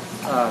note,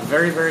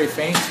 very, very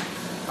faint.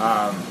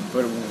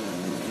 But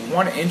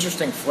one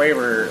interesting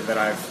flavor that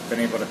I've been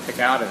able to pick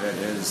out of it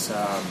is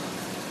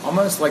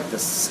almost like the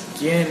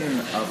skin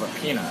of a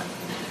peanut.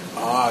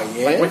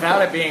 Yeah. Like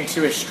without it being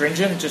too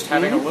astringent, just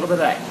having a little bit of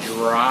that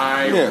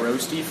dry,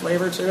 roasty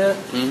flavor to it.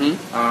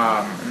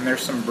 And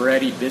there's some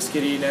bready,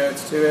 biscuity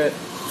notes to it.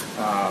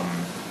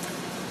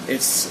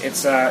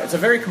 It's a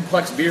very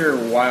complex beer,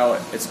 while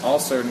it's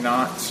also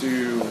not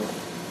too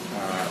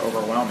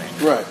overwhelming.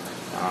 Right.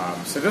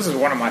 So this is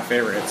one of my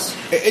favorites.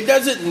 It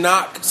doesn't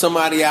knock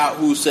somebody out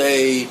who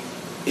say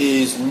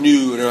is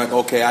new and they're like,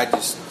 okay,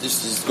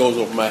 this just goes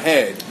over my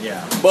head.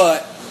 Yeah.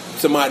 But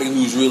somebody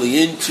who's really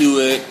into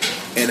it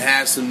and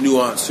has some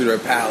nuance to their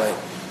palate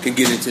can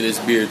get into this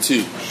beer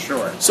too.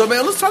 Sure. So,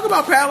 man, let's talk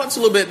about palates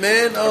a little bit,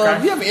 man.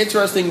 Okay. You have an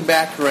interesting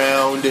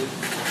background.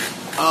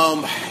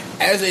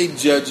 As a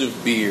judge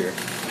of beer,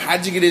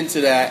 how'd you get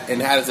into that,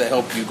 and how does that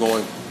help you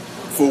going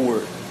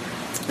forward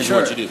in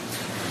what you do?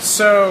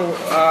 So,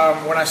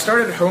 when I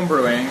started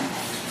homebrewing,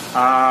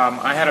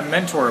 I had a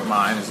mentor of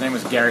mine. His name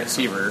was Garrett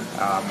Seaver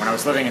when I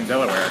was living in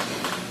Delaware.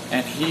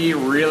 And he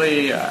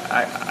really,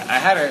 I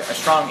had a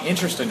strong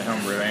interest in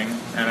homebrewing,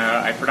 and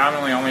I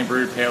predominantly only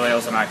brewed pale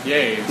ales and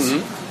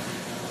IPAs.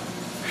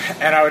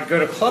 And I would go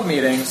to club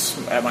meetings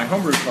at my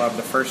homebrew club,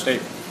 the First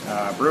State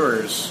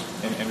Brewers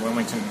in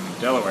Wilmington,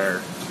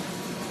 Delaware.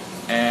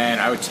 And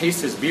I would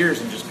taste his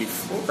beers and just be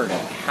floored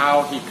at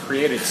how he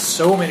created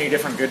so many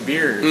different good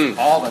beers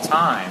all the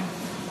time.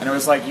 And it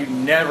was like you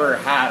never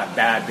had a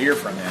bad beer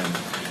from him.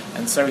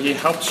 And so he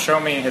helped show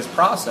me his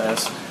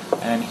process,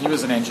 and he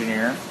was an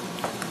engineer.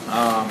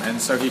 And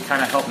so he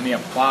kind of helped me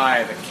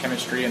apply the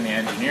chemistry and the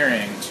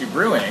engineering to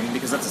brewing,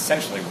 because that's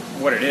essentially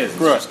what it is.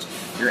 It's just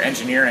you're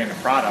engineering the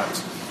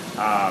product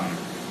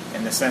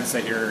in the sense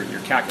that you're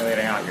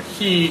calculating out your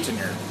heat and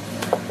your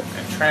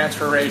and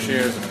transfer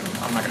ratios. And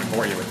I'm not going to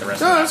bore you with the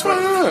rest of that. That's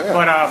fine.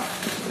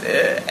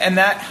 But and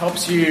that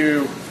helps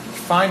you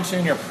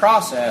fine-tune your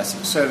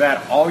process so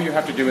that all you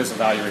have to do is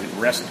evaluate the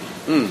recipe.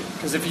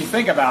 Because if you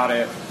think about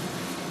it,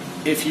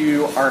 if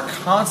you are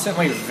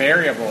constantly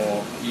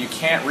variable, you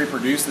can't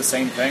reproduce the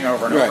same thing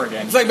over and over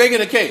again. It's like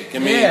making a cake.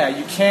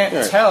 You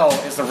can't tell,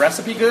 is the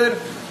recipe good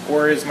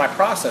or is my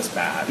process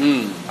bad?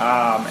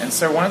 And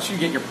so once you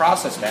get your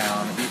process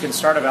down, you can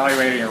start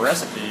evaluating your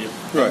recipe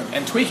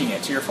and tweaking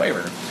it to your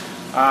flavor.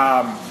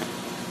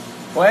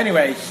 Well,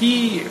 anyway,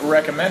 he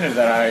recommended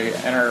that I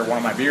enter one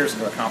of my beers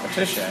into a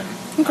competition,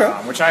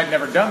 which I had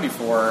never done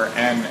before,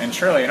 and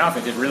surely enough,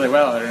 it did really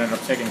well. It ended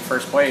up taking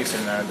first place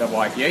in the double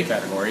IPA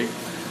category.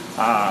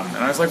 And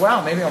I was like,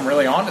 wow, maybe I'm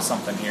really onto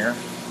something here.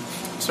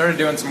 Started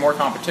doing some more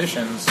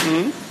competitions,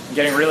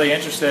 getting really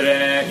interested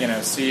in it,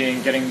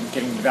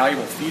 getting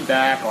valuable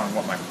feedback on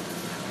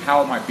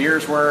how my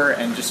beers were,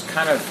 and just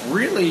kind of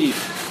really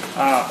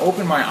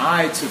opened my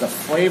eye to the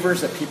flavors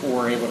that people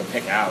were able to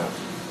pick out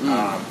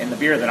in the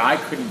beer that I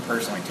couldn't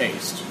personally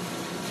taste.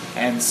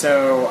 And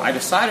so I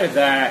decided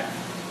that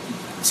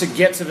to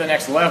get to the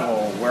next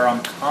level where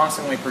I'm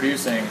constantly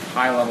producing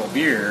high-level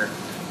beer,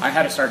 I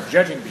had to start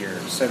judging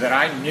beers so that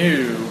I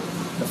knew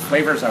the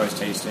flavors I was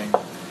tasting.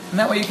 And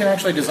that way you can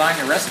actually design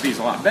your recipes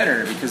a lot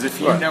better, because if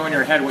you know in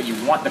your head what you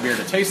want the beer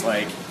to taste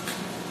like,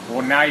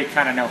 well, now you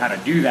kind of know how to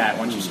do that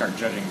once you start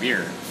judging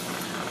beer.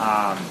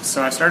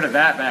 So I started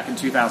that back in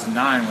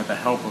 2009 with the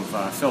help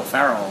of Phil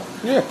Farrell,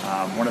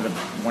 one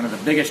of the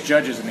biggest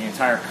judges in the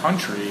entire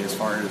country as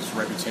far as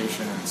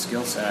reputation and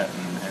skill set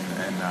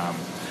and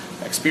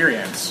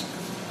experience.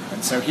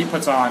 And so he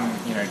puts on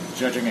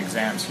judging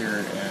exams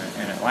here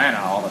in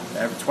Atlanta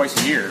twice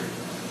a year.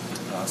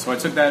 So I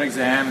took that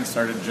exam and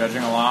started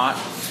judging a lot,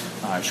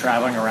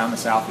 traveling around the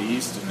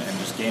Southeast and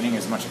just gaining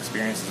as much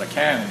experience as I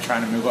can and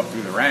trying to move up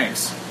through the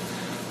ranks.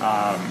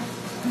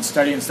 And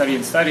study.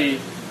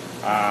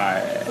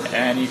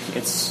 And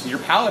your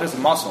palate is a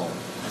muscle.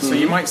 So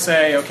you might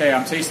say, okay,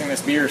 I'm tasting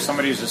this beer.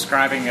 Somebody's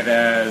describing it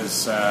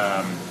as,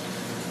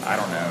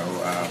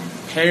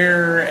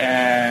 pear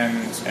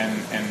and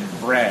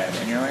bread.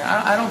 And you're like,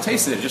 I don't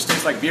taste it. It just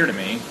tastes like beer to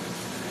me.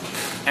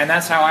 And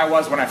that's how I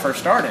was when I first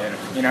started.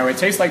 It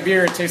tastes like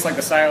beer. It tastes like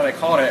the style they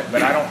called it.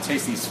 But I don't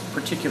taste these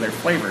particular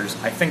flavors.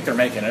 I think they're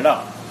making it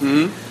up.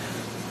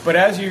 But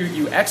as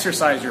you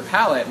exercise your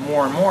palate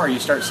more and more, you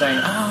start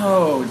saying,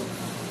 oh,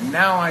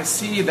 now I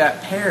see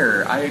that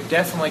pear. I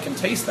definitely can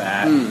taste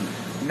that.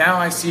 Now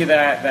I see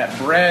that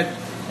bread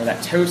or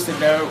that toasted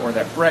note or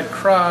that bread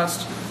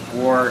crust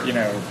or,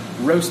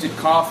 roasted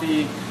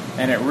coffee.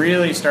 And it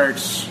really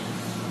starts,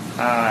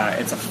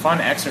 it's a fun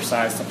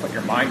exercise to put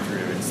your mind through.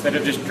 Instead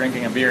of just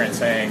drinking a beer and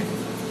saying,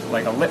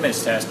 like a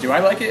litmus test, do I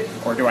like it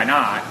or do I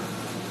not?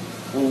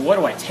 Well, what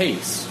do I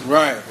taste?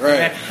 Right.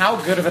 And how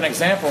good of an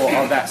example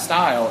of that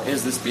style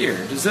is this beer?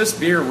 Does this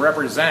beer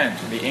represent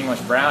the English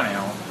brown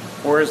ale?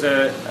 Or is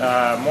it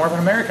more of an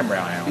American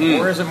brown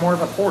ale? Or is it more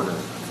of a porter?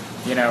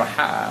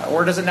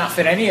 Or does it not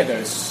fit any of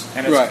those?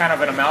 And it's kind of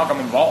an amalgam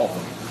of all of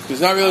them. It's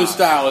not really a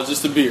style; it's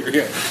just a beer.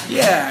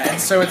 Yeah, and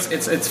so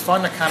it's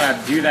fun to kind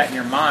of do that in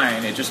your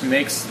mind. It just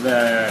makes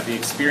the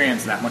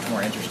experience that much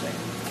more interesting.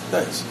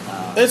 Nice.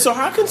 And so,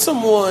 how can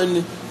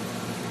someone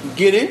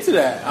get into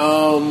that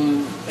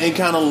and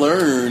kind of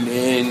learn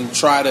and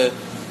try to?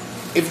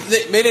 If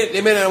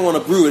they may not want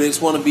to brew it, they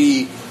just want to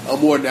be a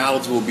more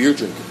knowledgeable beer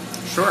drinker.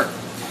 Sure.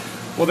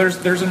 Well,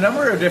 there's a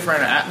number of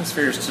different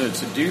atmospheres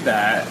to do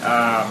that.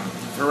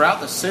 Throughout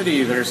the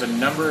city, there's a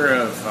number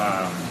of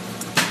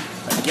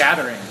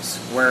gatherings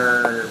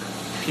where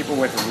people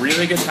with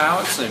really good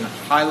palates and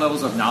high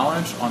levels of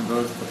knowledge on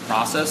both the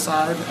process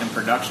side and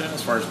production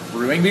as far as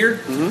brewing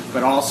beer,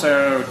 but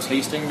also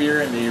tasting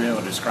beer and being able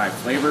to describe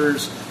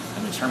flavors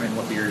and determine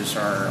what beers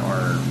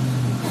are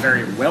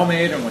very well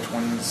made and which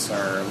ones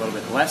are a little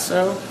bit less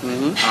so.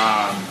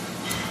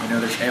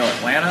 There's Ale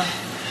Atlanta.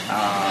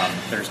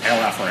 There's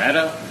Ale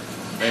Alpharetta.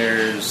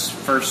 There's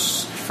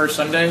First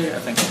Sunday, I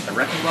think, at the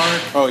Wrecking Bar.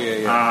 Oh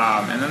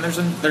yeah. And then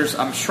there's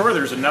I'm sure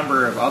there's a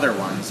number of other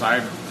ones. I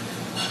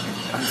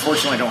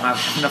unfortunately don't have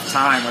enough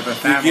time with the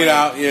family to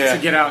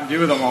get out and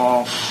do them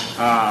all.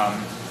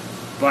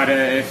 But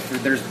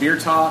if there's Beer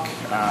Talk,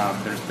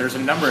 there's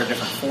a number of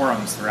different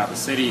forums throughout the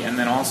city, and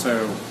then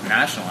also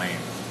nationally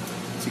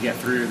to get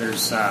through.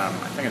 There's I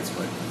think it's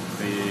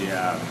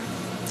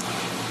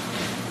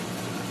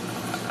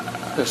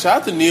shout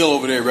out to Neil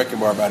over there at Wrecking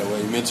Bar, by the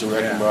way. You mentioned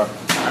Wrecking Bar.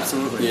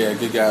 Absolutely. Yeah,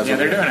 good guys. Yeah,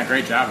 they're doing a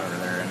great job over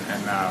there.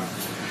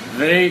 And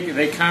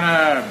they kind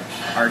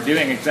of are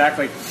doing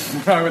exactly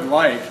what I would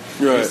like,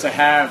 is to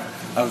have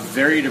a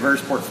very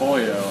diverse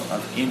portfolio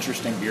of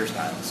interesting beer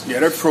styles. Yeah,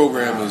 their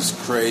program is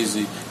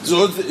crazy.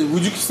 So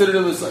would you consider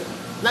them as, like,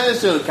 not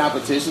necessarily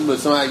competition, but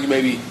somebody you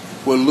maybe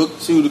would look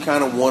to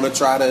kind of want to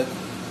try to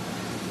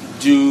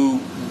do,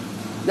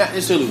 not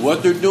necessarily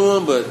what they're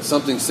doing, but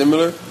something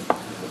similar?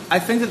 I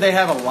think that they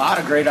have a lot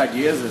of great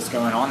ideas that's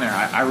going on there.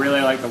 I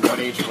really like the What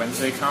Age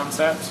Wednesday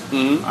concept.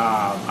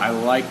 I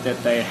like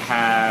that they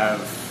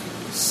have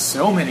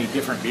so many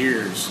different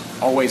beers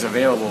always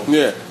available.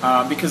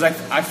 Because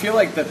I feel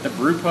like that the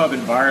brew pub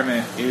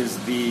environment is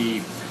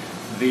the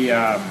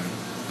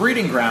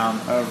breeding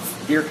ground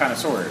of beer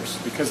connoisseurs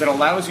because it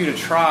allows you to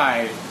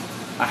try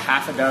a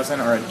half a dozen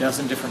or a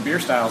dozen different beer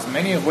styles,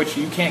 many of which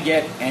you can't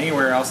get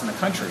anywhere else in the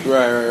country.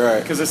 Right.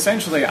 Because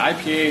essentially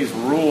IPAs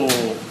rule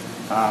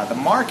the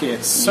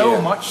market so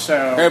much so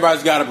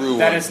everybody's got to brew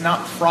that one. it's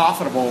not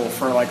profitable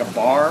for like a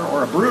bar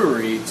or a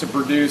brewery to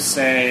produce,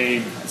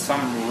 say,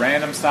 some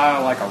random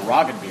style like a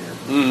Roggen beer.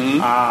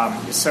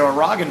 Mm-hmm. So a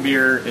Roggen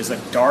beer is a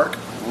dark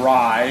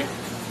rye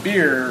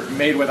beer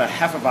made with a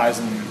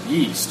Hefeweizen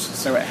yeast.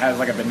 So it has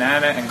like a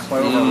banana and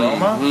clove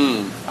aroma.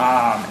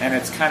 And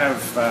it's kind of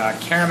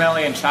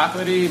caramelly and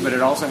chocolatey, but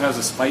it also has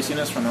a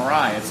spiciness from the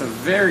rye. It's a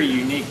very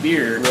unique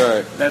beer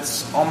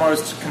that's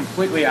almost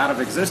completely out of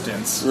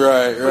existence.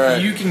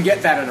 But you can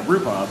get that at a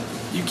brew pub.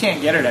 You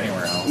can't get it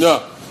anywhere else.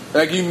 No.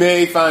 Like you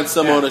may find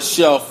some on a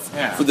shelf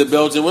for the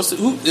Belgian.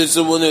 There's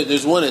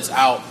one that's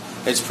out.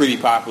 It's pretty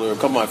popular. A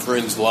couple of my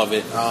friends love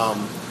it.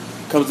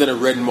 Comes in a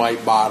red and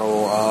white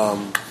bottle.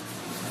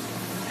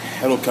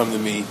 It'll come to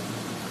me.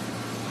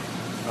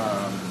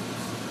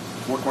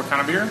 What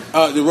kind of beer?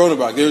 The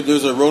Ronenbach.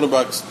 There's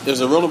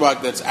a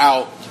Ronenbach that's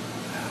out.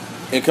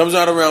 It comes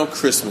out around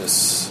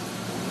Christmas.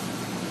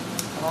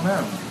 I don't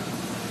know.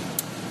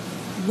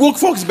 We'll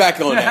focus back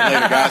on that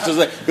later, guys.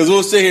 Because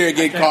we'll sit here and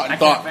get caught in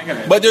thought. Can't think of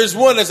it. But there's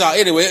one that's out.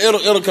 Anyway,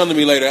 it'll come to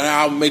me later, and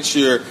I'll make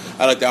sure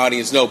I let the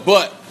audience know.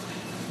 But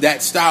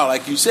that style,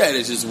 like you said,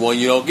 is just one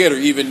you don't get. Or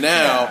even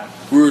now,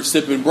 we were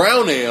sipping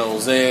brown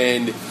ales,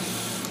 and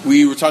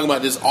we were talking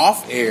about this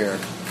off air.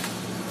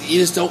 You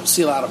just don't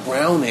see a lot of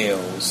brown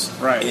ales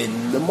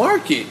in the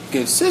market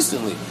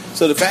consistently.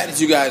 So the fact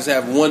that you guys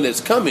have one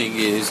that's coming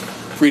is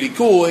pretty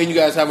cool, and you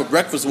guys have a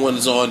breakfast one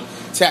that's on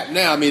tap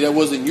now. I mean, that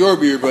wasn't your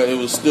beer, but it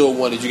was still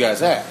one that you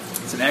guys had.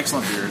 It's an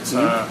excellent beer. It's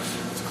a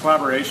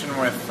collaboration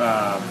with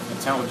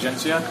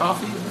Intelligentsia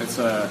Coffee. It's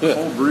a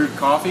cold brewed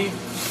coffee.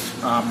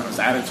 It was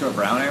added to a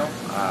brown ale.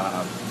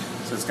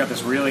 So it's got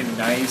this really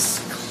nice,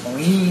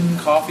 clean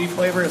coffee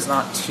flavor. It's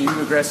not too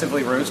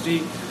aggressively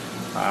roasty.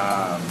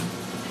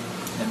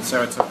 And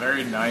so it's a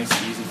very nice,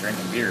 easy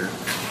drinking beer.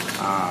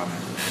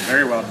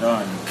 Very well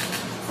done.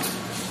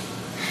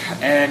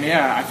 And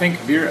I think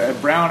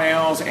brown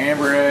ales,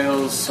 amber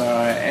ales,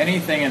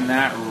 anything in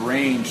that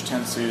range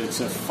tends to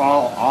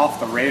fall off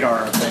the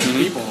radar of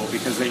many people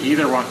because they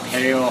either want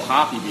pale,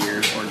 hoppy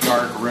beers or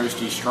dark,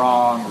 roasty,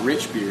 strong,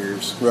 rich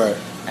beers. Right.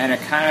 And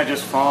it kind of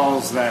just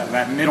falls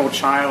that middle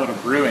child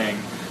of brewing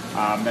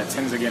that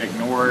tends to get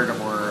ignored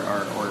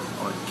or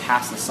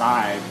cast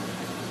aside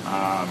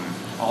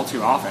all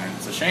too often.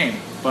 It's a shame,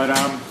 but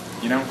I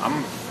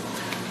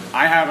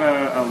have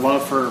a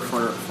love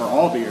for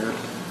all beer,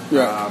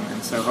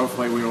 and so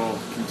hopefully we will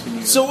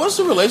continue. So what's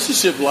the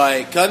relationship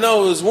like? I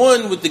know it was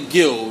one with the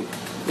guild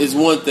is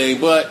one thing,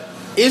 but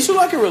is there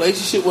like a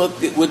relationship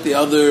with the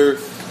other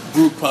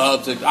brew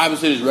pubs? Like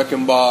obviously there's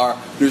Wrecking Bar,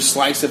 there's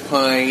Slice of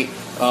Pint,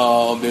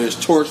 there's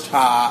Torch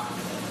Top,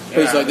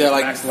 places like that.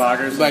 Like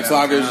Black's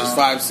Lagers is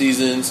 5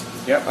 Seasons.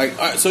 Yep. Like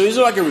so, is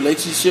there like a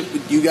relationship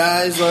with you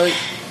guys? Like.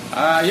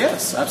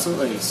 Yes,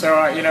 absolutely. So,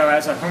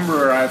 as a home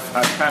brewer, I've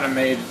kind of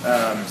made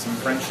some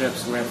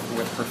friendships with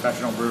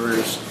professional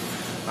brewers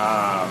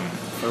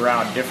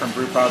around different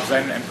brew pubs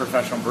and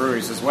professional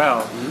breweries as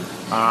well.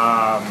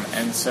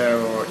 And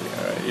so,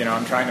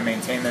 I'm trying to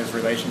maintain those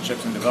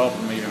relationships and develop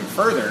them even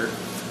further.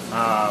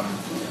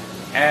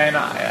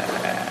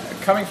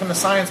 Coming from the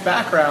science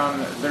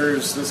background,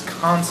 there's this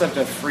concept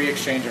of free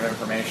exchange of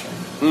information.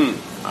 In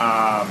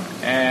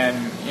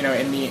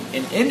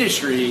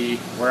industry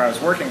where I was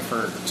working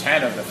for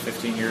 10 of the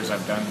 15 years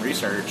I've done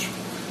research,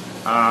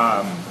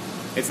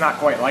 it's not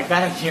quite like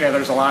that.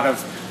 There's a lot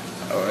of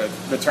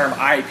the term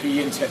IP,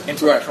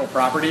 intellectual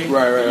property.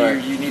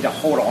 Right. You need to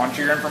hold on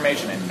to your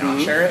information and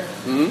not share it.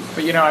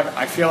 But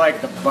I feel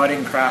like the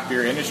budding craft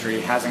beer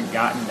industry hasn't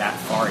gotten that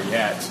far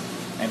yet,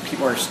 and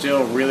people are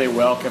still really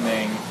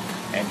welcoming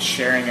and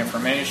sharing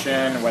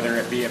information, whether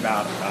it be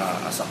about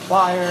a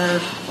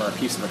supplier or a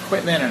piece of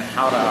equipment and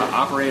how to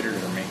operate or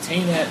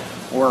maintain it,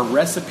 or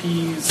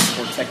recipes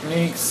or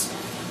techniques.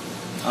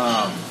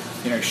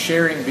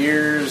 Sharing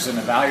beers and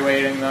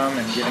evaluating them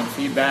and giving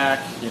feedback,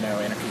 in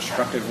a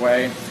constructive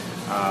way.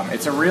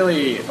 It's a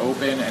really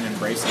open and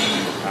embracing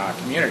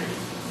community,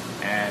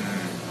 and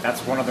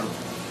that's one of the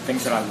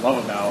things that I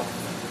love about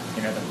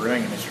the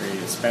brewing industry,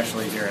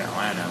 especially here in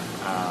Atlanta.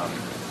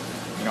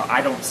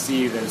 I don't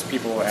see those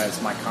people as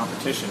my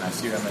competition. I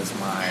see them as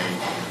my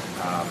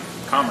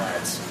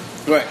comrades.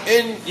 Right,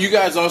 and you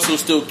guys also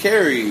still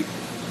carry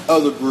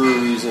other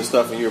breweries and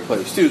stuff in your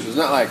place too. So it's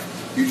not like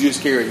you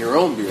just carry your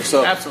own beer.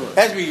 So absolutely,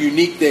 that's a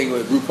unique thing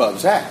what brew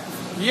pubs have.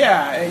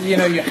 Yeah,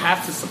 you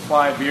have to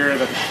supply beer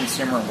that the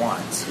consumer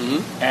wants,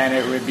 and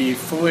it would be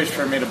foolish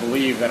for me to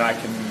believe that I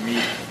can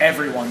meet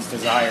everyone's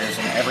desires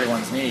and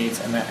everyone's needs,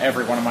 and that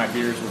every one of my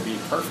beers would be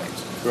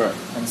perfect. Right.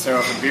 And so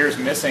if a beer is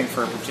missing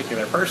for a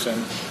particular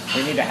person,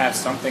 we need to have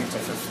something to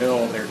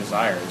fulfill their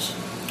desires.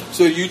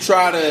 So you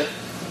try to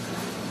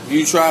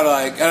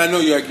like, and I know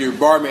your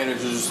bar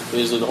manager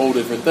is a whole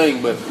different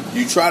thing, but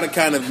you try to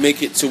kind of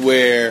make it to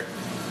where,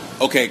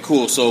 okay,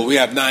 cool, so we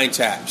have 9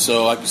 taps.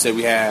 So like you said,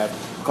 we have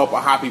a couple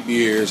of hoppy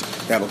beers,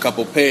 we have a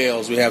couple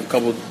pales, we have a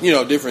couple,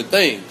 different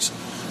things.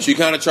 So you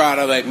kind of try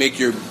to like make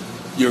your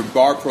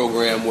bar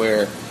program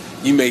where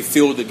you may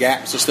fill the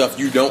gaps of stuff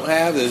you don't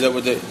have. Is that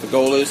what the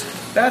goal is?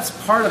 That's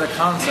part of the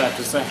concept,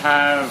 is to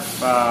have,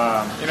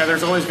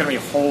 there's always going to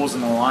be holes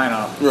in the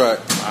lineup. Right.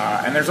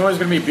 And there's always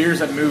going to be beers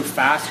that move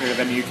faster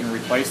than you can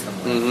replace them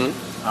with.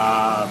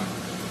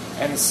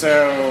 Mm-hmm. And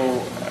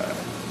so,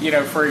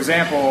 for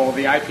example,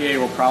 the IPA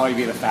will probably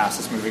be the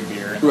fastest moving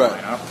beer in the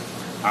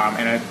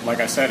lineup.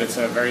 Like I said, it's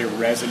a very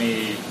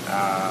resiny,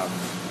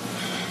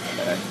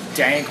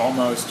 dank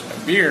almost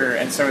beer,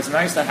 and so it's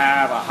nice to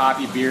have a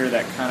hoppy beer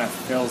that kind of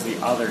fills the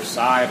other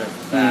side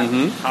of that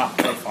hop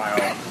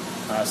profile.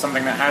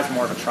 Something that has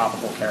more of a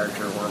tropical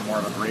character or more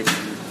of a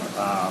grapefruit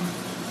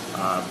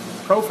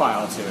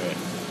profile to it.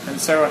 And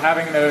so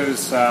having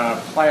those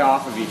play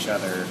off of each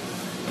other,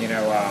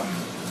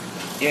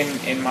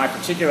 in my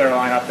particular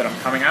lineup that I'm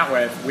coming out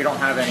with, we don't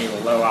have any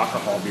low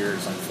alcohol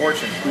beers,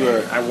 unfortunately.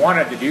 Right. I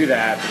wanted to do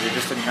that, but we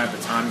just didn't have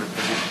the time to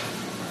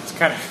produce. It's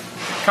kind of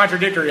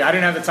contradictory. I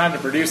didn't have the time to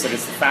produce it.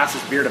 It's the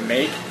fastest beer to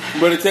make.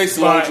 But it takes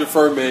a long to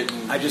ferment.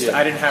 I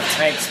didn't have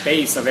tank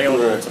space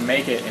available to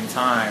make it in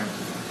time.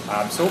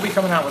 So we'll be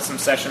coming out with some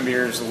session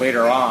beers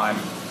later on.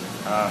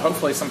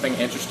 Hopefully something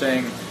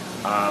interesting,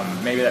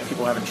 maybe that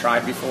people haven't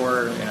tried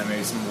before.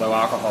 Maybe some low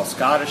alcohol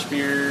Scottish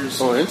beers.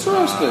 Oh,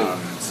 interesting.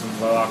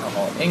 Some low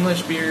alcohol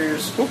English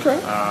beers. Okay.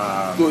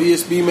 Little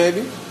ESB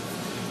maybe?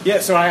 Yeah,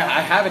 so I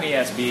have an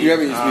ESB. You have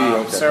an ESB,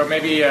 okay. So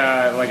maybe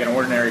like an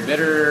ordinary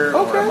bitter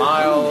or a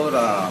mild,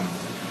 a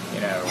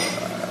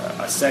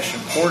session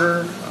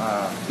porter,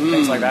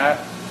 things like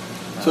that.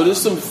 So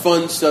there's some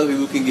fun stuff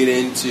people can get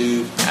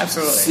into.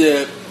 Absolutely.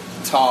 Sip,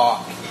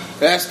 talk.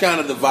 That's kind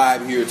of the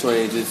vibe here at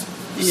Twain. Just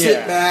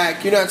sit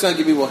back. You're not trying to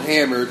get people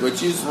hammered,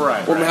 but you just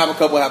want to have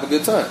a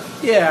good time.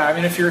 Yeah, I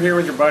mean, if you're here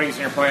with your buddies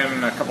and you're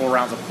playing a couple of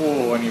rounds of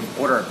pool and you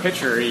order a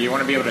pitcher, you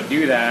want to be able to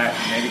do that,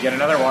 maybe get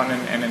another one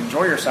and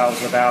enjoy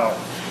yourselves without,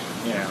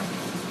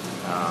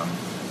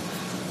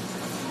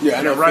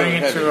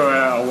 running into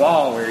a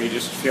wall where you're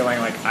just feeling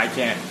like I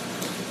can't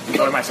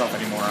enjoy myself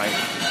anymore. I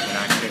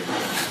can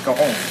go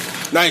home.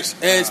 Nice.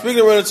 And speaking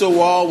of running into a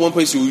wall, one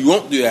place we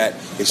won't do that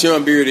is here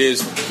on Beer It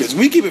Is, because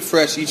we keep it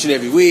fresh each and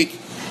every week.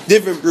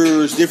 Different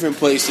brewers, different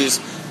places.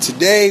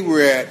 Today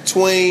we're at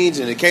Twain's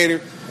in Decatur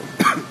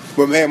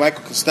with man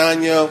Michael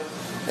Castagno.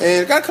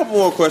 And I got a couple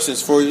more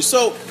questions for you.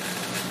 So,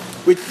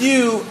 with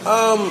you,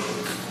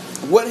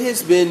 what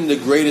has been the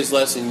greatest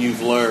lesson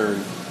you've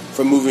learned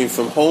from moving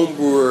from home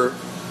brewer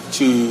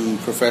to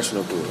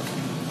professional brewer?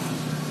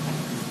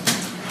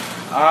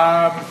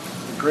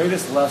 The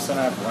greatest lesson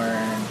I've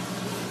learned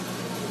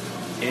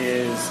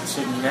is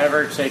to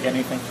never take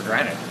anything for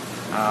granted.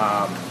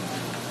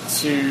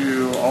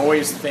 To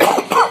always think,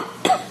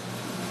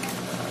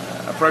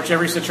 approach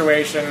every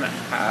situation,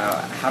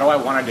 how do I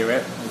want to do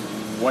it?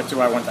 What do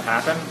I want to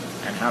happen?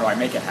 And how do I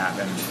make it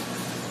happen?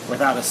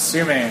 Without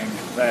assuming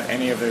that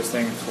any of those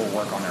things will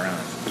work on their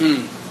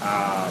own.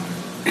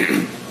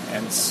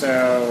 And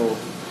so,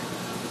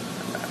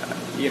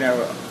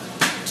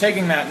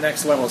 taking that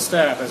next level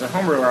step, as a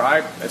home brewer, I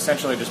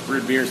essentially just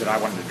brewed beers that I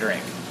wanted to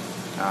drink.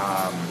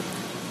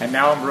 And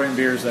now I'm brewing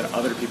beers that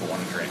other people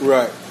want to drink.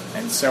 Right.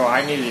 And so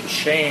I needed to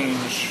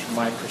change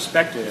my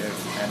perspective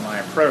and my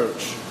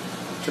approach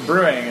to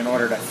brewing in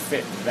order to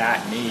fit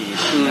that need,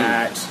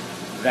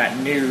 that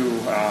new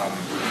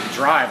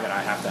drive that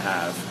I have to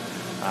have.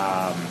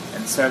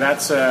 And so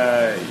that's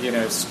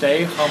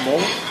stay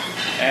humble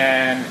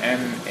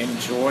and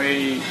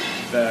enjoy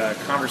the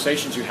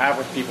conversations you have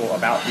with people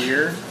about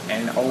beer,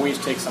 and always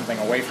take something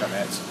away from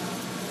it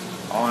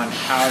on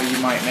how you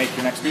might make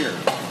your next beer.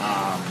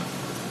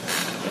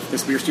 If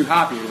this beer's too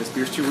hoppy, or this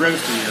beer's too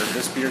roasty, or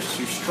this beer's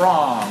too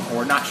strong,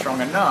 or not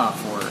strong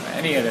enough, or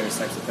any of those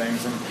types of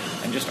things,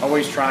 and just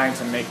always trying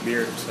to make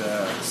beer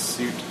to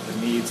suit the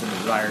needs and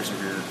desires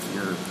of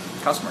your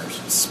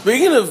customers.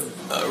 Speaking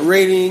of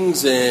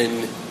ratings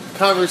and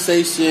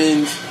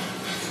conversations,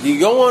 you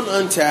go on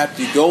Untappd,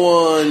 you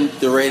go on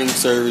the rating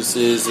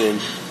services,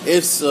 and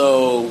if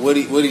so, what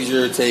is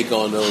your take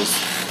on those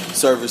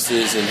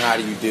services, and how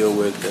do you deal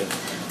with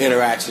the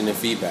interaction and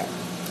feedback?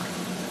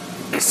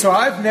 So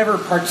I've never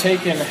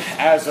partaken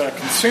as a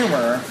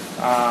consumer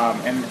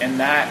in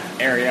that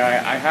area.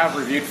 I have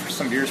reviewed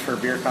some beers for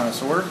Beer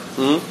Connoisseur.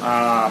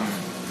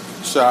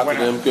 Shout out to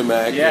them, good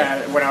mag.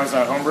 Yeah, when I was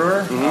a home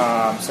brewer.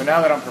 So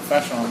now that I'm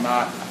professional, I'm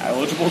not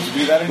eligible to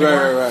do that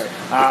anymore. Right.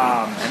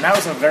 And that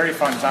was a very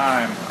fun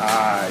time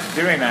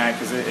doing that,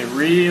 because it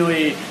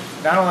really,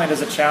 not only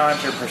does it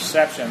challenge your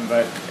perception,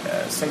 but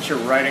since you're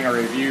writing a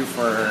review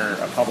for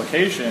a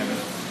publication,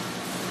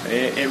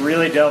 it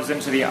really delves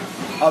into the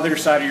other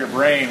side of your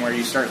brain, where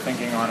you start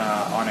thinking on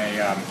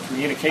a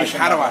communication.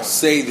 Like, how do I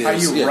say this? How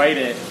do you write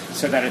it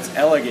so that it's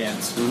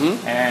elegant,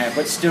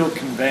 but still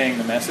conveying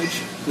the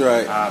message?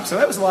 Right. So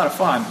that was a lot of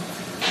fun.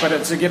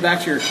 But to get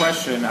back to your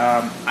question,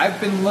 I've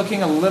been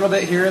looking a little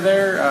bit here or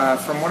there.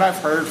 From what I've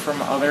heard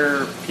from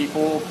other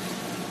people,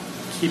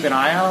 keep an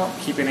eye out,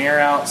 keep an ear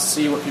out,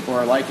 see what people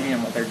are liking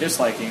and what they're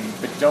disliking,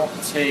 but don't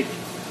take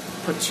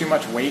put too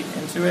much weight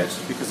into it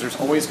because there's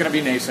always going to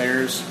be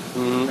naysayers.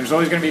 Mm-hmm. There's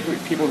always going to be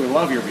people who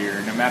love your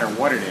beer, no matter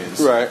what it is.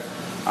 Right.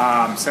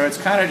 So it's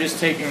kind of just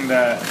taking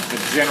the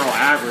general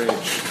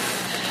average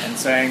and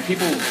saying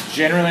people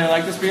generally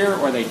like this beer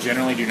or they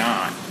generally do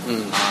not.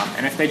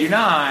 And if they do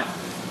not,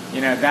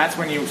 that's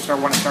when you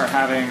want to start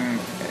having,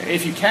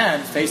 if you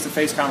can,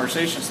 face-to-face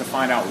conversations to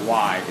find out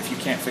why, if you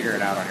can't figure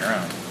it out on your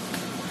own.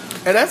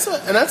 And that's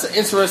an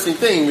interesting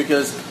thing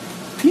because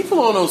people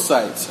on those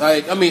sites,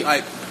 like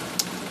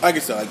I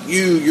said, like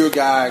you're a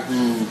guy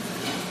who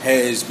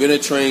has been a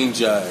trained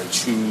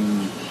judge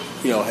who,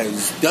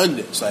 has done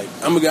this. Like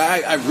I'm a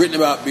guy, I've written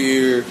about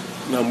beer,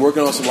 I'm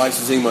working on some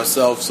licensing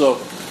myself, so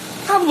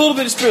I have a little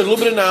bit of experience, a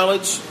little bit of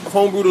knowledge. I've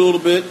homebrewed a little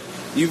bit.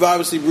 You've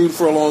obviously brewed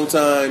for a long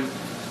time,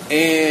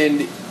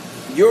 and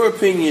your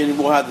opinion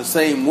will have the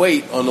same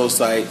weight on those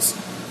sites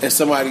as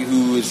somebody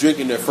who is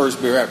drinking their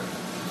first beer ever.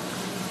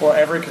 Well,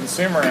 every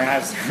consumer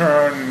has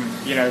their own,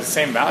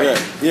 same value.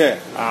 Yeah.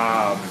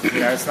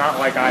 It's not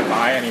like I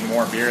buy any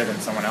more beer than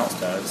someone else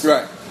does.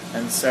 Right.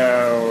 And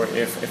so,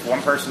 if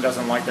one person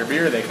doesn't like their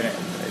beer, they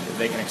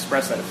can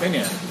express that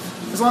opinion,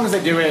 as long as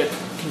they do it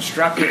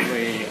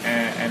constructively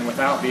and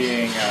without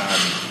being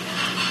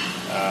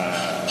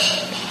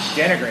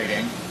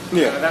denigrating.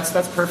 Yeah.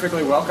 That's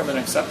perfectly welcome and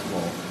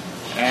acceptable.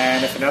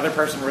 And if another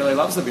person really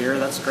loves the beer,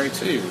 that's great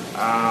too.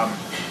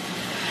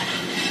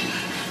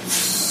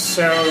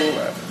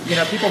 So,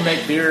 people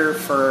make beer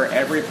for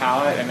every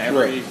palate and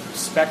every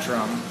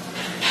spectrum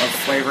of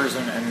flavors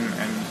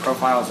and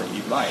profiles that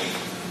you'd like.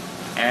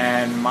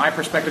 And my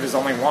perspective is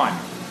only one.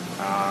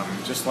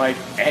 Just like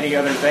any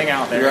other thing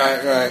out there.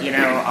 Right.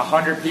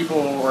 100 people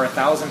or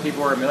 1,000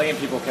 people or 1 million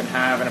people can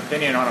have an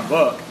opinion on a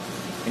book,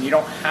 and you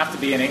don't have to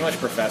be an English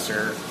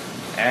professor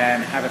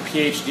and have a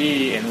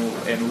PhD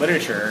in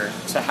literature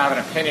to have an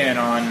opinion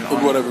on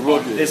whatever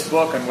book it is. This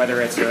book and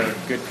whether it's a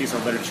good piece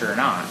of literature or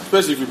not.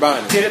 Especially if you're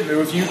buying it. Did it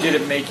move you? Did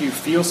it make you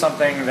feel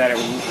something that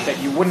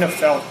you wouldn't have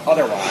felt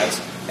otherwise?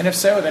 And if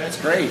so, then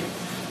it's great.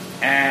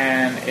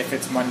 And if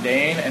it's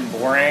mundane and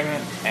boring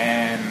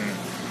and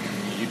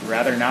you'd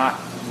rather not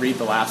read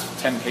the last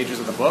 10 pages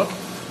of the book,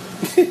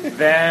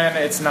 then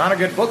it's not a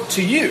good book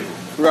to you.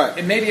 Right.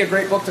 It may be a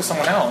great book to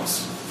someone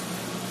else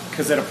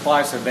because it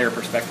applies to their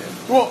perspective.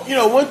 Well,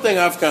 one thing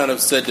I've kind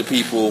of said to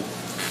people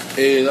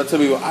is, I tell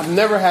people, I've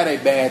never had a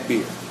bad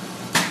beer.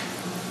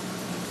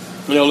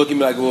 Look at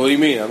me like, well, what do you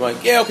mean? I'm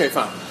like, yeah, okay,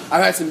 fine.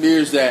 I've had some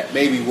beers that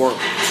maybe weren't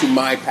to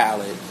my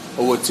palate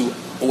or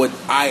what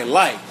I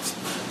liked.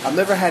 I've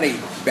never had a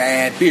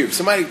bad beer. If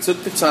somebody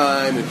took the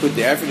time and put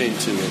the effort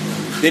into it,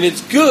 then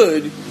it's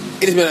good.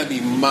 It just may not be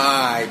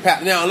my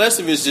palate. Now, unless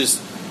if it's just,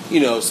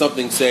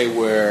 something, say,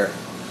 where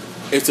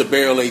it's a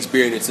barrel-aged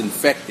beer and it's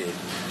infected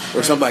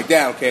or something like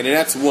that, okay, then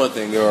that's one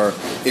thing. Or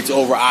it's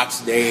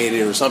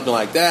over-oxidated or something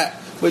like that.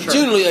 But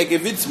generally, like,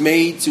 if it's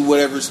made to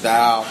whatever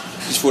style,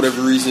 just for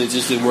whatever reason, it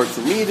just didn't work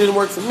for me, it didn't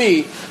work for me,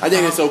 I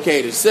think it's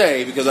okay to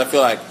say, because I feel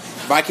like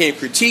if I can't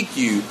critique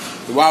you,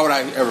 then why would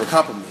I ever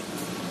compliment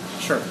you?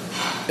 Sure.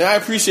 And I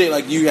appreciate,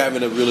 like, you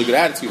having a really good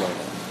attitude on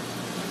that.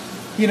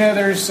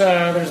 There's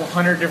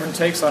 100 different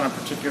takes on a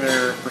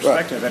particular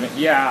perspective. Right.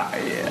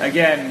 And,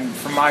 again,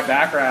 from my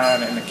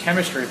background and the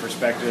chemistry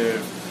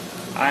perspective,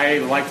 I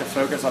like to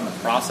focus on the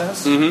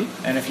process.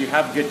 Mm-hmm. And if you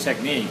have good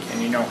technique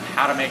and you know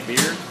how to make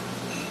beer,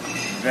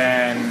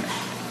 then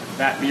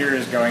that beer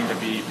is going to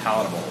be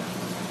palatable.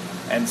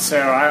 And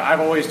so I've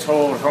always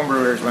told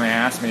homebrewers when they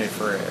ask me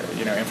for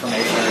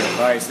information or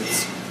advice,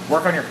 it's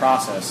work on your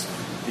process,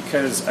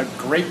 because a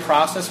great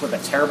process with a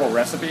terrible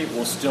recipe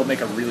will still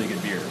make a really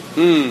good beer.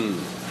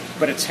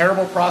 But a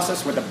terrible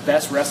process with the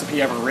best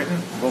recipe ever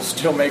written will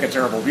still make a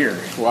terrible beer.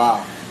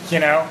 Wow.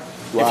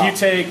 If you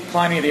take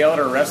Pliny the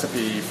Elder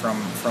recipe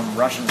from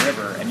Russian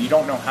River and you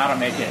don't know how to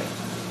make it,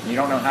 you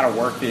don't know how to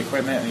work the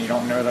equipment, and you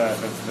don't know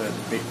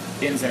the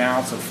ins and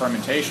outs of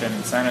fermentation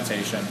and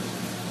sanitation,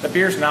 the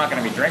beer's not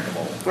going to be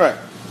drinkable. Right.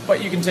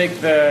 But you can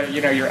take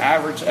your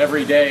average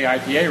everyday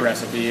IPA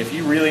recipe. If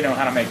you really know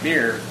how to make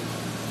beer,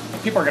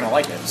 people are going to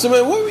like it. So,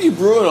 man, what were you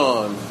brewing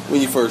on when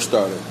you first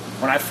started?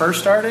 When I first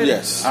started?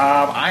 Yes.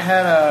 I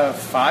had a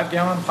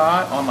 5-gallon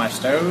pot on my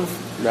stove.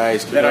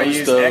 Nice. That I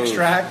used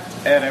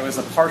extract, and it was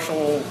a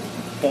partial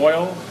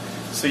boil.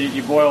 So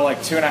you boil like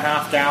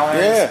 2.5 gallons.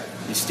 Yeah.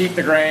 You steep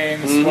the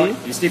grains. Mm-hmm. Well,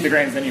 you steep the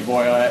grains, then you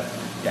boil it.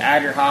 You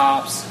add your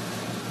hops.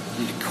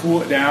 You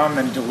cool it down,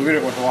 then dilute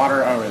it with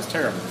water. Oh, it was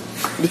terrible.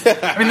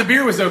 I mean, the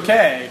beer was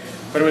okay,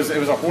 but it was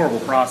a horrible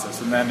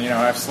process. And then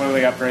I've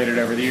slowly upgraded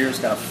over the years.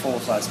 Got a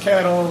full-size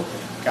kettle.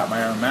 Got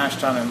my own mash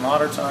tun and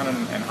lauter tun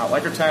and hot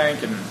liquor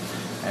tank, and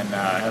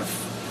have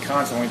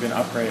constantly been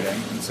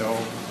upgrading. And so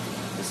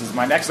this is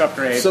my next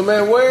upgrade. So,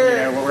 man,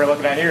 what we're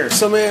looking at here.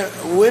 So, man,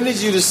 when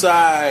did you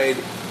decide,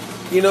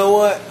 you know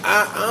what,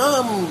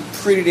 I'm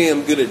pretty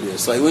damn good at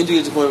this? Like, when did you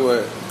get to the point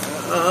where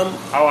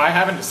I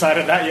haven't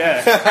decided that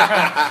yet.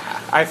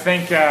 I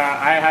think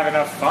I have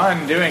enough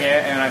fun doing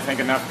it, and I think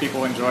enough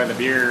people enjoy the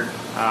beer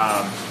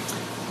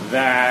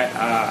that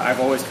I've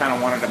always kind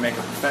of wanted to make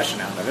a profession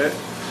out of it.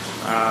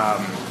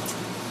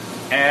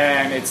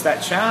 And it's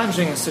that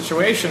challenging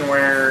situation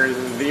where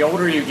the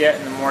older you get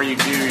and the more you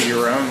do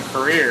your own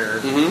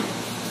career,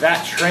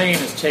 that train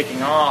is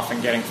taking off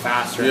and getting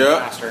faster and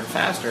faster and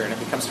faster, and it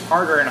becomes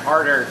harder and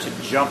harder to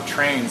jump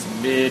trains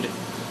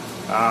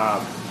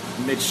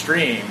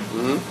midstream.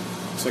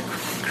 So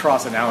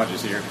cross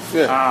analogies here.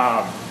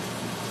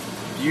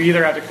 You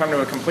either have to come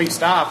to a complete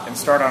stop and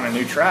start on a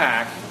new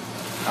track,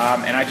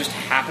 and I just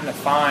happened to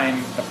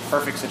find the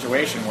perfect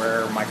situation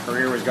where my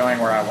career was going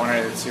where I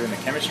wanted it to in the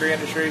chemistry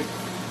industry.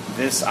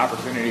 This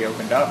opportunity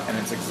opened up, and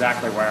it's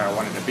exactly where I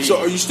wanted to be. So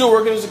are you still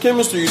working as a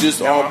chemist, or you just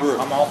all brew?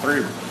 I'm all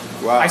through.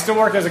 Wow. I still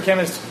work as a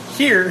chemist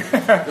here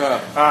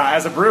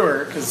as a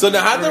brewer. So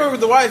now how do I work with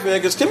the wife, man?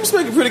 Because chemists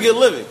make a pretty good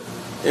living,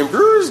 and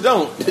brewers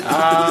don't.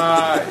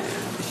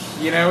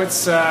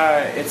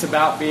 It's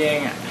about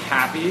being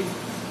happy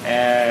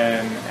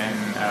and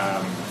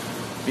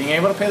being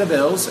able to pay the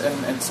bills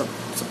and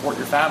support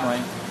your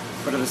family,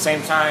 but at the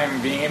same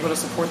time being able to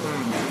support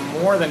them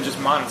more than just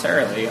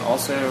monetarily,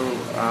 also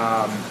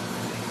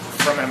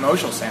from an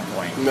emotional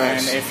standpoint.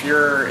 Nice. And if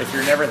you're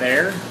never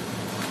there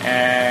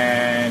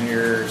and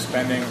you're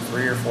spending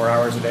 3 or 4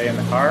 hours a day in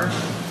the car,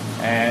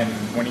 and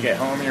when you get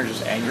home you're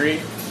just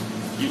angry,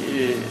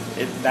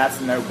 that's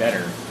no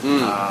better.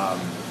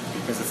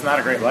 Because it's not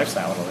a great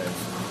lifestyle to live.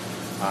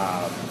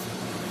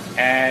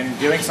 And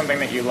doing something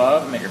that you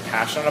love and that you're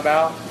passionate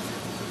about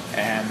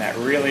and that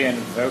really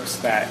invokes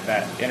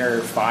that inner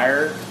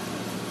fire,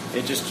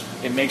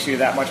 it makes you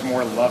that much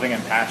more loving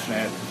and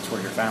passionate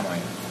toward your family.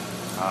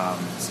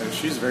 So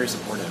she's very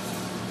supportive.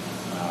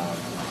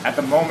 At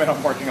the moment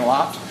I'm working a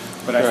lot,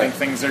 but I think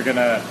things are going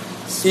to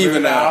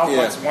smooth out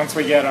once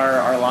we get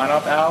our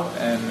lineup out,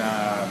 and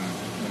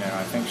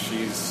I think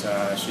she's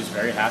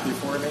very happy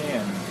for me,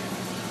 and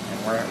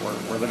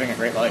we're living a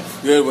great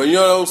life. Good, well, you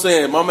know what I'm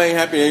saying? Mama ain't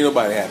happy, ain't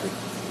nobody happy.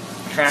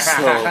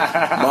 So,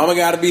 mama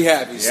got to be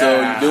happy.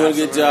 So, you're doing a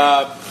good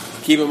job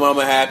keeping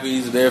mama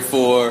happy. So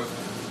therefore,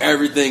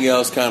 everything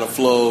else kind of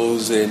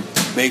flows and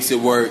makes it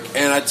work.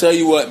 And I tell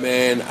you what,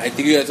 man, I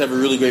think you guys have a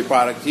really great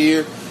product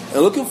here.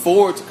 And looking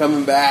forward to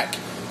coming back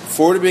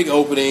for the big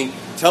opening.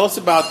 Tell us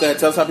about that.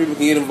 Tell us how people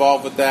can get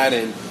involved with that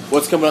and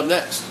what's coming up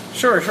next.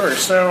 Sure.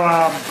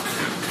 So,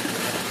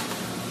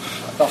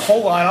 the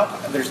whole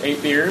lineup, there's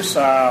 8 beers.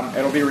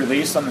 It'll be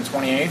released on the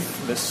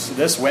 28th,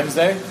 this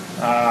Wednesday.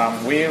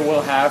 We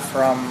will have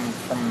from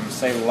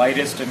say,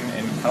 lightest in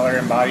color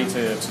and body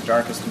to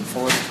darkest and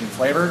fullest in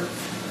flavor.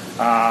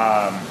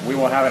 We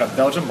will have it a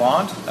Belgian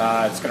Blonde.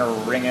 It's going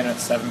to ring in at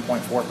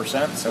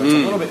 7.4%, so it's a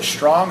little bit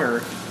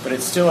stronger, but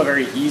it's still a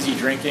very easy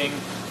drinking,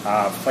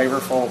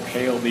 flavorful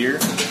pale beer,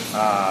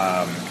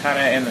 kind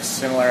of in the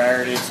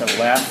similarity to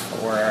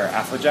Lef or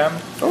Affligem.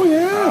 Oh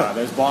yeah,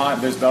 those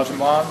Belgian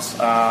blondes,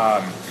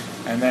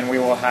 and then we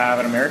will have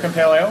an American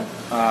Pale Ale,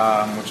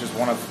 which is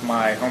one of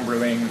my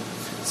homebrewing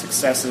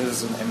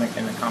successes in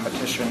the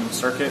competition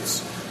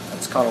circuits.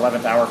 It's called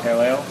 11th Hour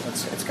Pale Ale.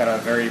 It's got a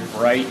very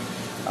bright,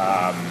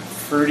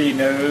 fruity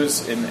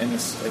nose.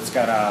 It's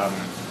got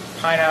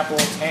pineapple,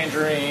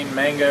 tangerine,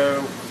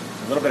 mango,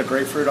 a little bit of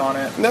grapefruit on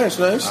it. Nice.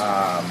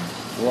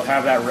 We'll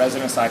have that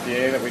Residence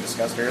IPA that we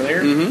discussed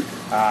earlier,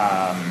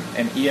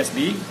 an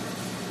ESB,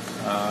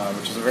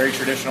 which is a very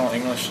traditional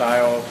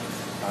English-style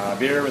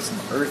beer with some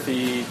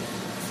earthy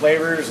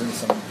flavors and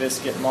some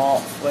biscuit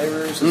malt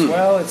flavors as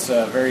well. It's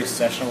a very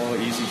sessionable,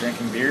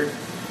 easy-drinking beer.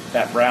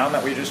 That brown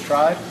that we just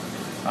tried.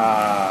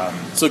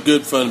 It's a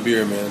good, fun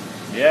beer, man.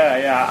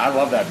 Yeah, I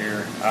love that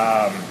beer.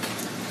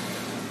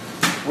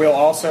 We'll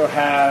also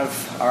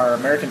have our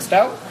American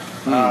Stout,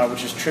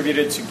 which is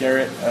tributed to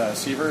Garrett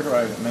Seaver, who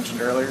I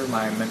mentioned earlier,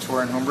 my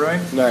mentor in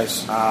homebrewing.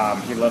 Nice.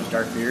 He loves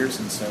dark beers,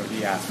 and so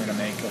he asked me to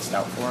make a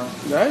stout for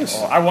him. Nice.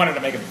 Well, I wanted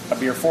to make a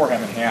beer for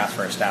him, and he asked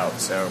for a stout.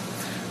 So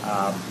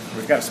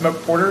we've got a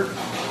smoked porter,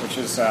 which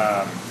is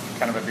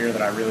kind of a beer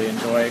that I really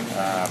enjoy.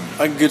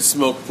 A good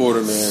smoked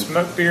porter, man.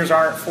 Smoked beers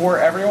aren't for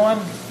everyone,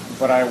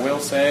 but I will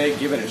say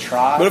give it a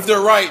try. But if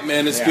they're right,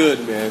 man, it's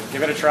good, man.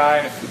 Give it a try.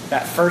 And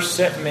that first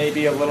sip may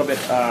be a little bit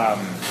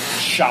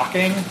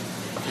shocking,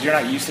 because you're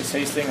not used to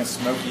tasting a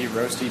smoky,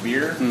 roasty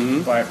beer,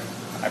 but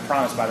I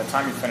promise by the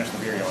time you finish the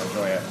beer, you'll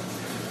enjoy it.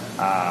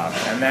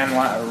 And then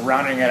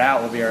rounding it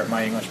out will be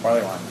my English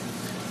barley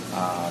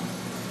wine.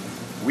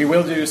 We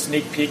will do a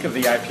sneak peek of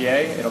the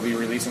IPA. It'll be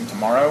releasing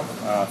tomorrow,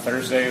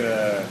 Thursday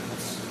the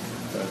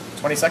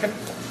 22nd.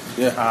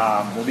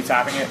 Yeah. We'll be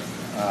tapping it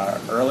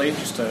early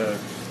just to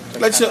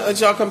let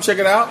y'all come check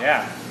it out.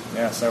 Yeah.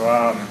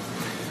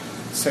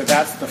 So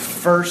that's the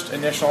first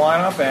initial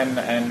lineup, and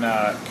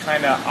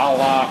kind of a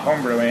la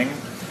homebrewing.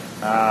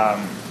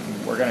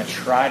 We're going to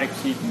try to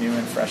keep new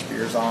and fresh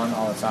beers on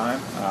all the time.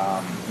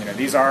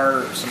 These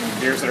are some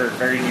beers that are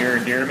very near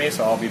and dear to me,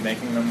 so I'll be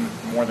making them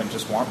more than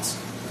just once.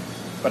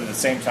 But at the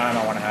same time,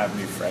 I want to have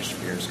new fresh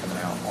beers coming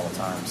out all the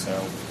time. So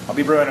I'll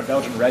be brewing a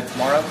Belgian Red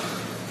tomorrow.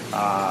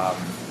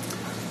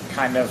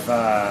 Kind of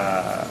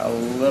a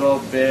little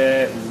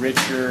bit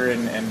richer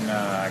and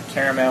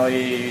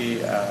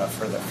caramelly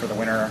for the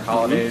winter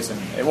holidays,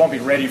 and it won't be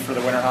ready for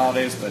the winter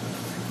holidays, but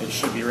it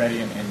should be ready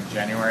in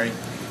January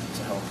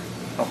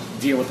to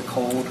deal with the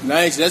cold.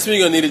 Nice. That's when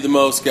you're going to need it the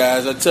most,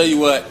 guys. I tell you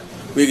what,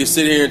 we can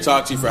sit here and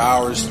talk to you for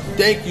hours.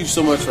 Thank you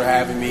so much for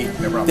having me. No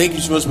problem. Thank you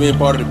so much for being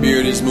part of the Beer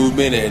It Is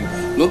movement,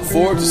 and look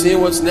forward to seeing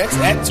what's next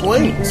at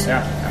Twain's.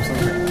 Yeah,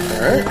 absolutely.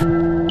 All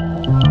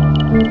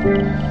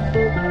right.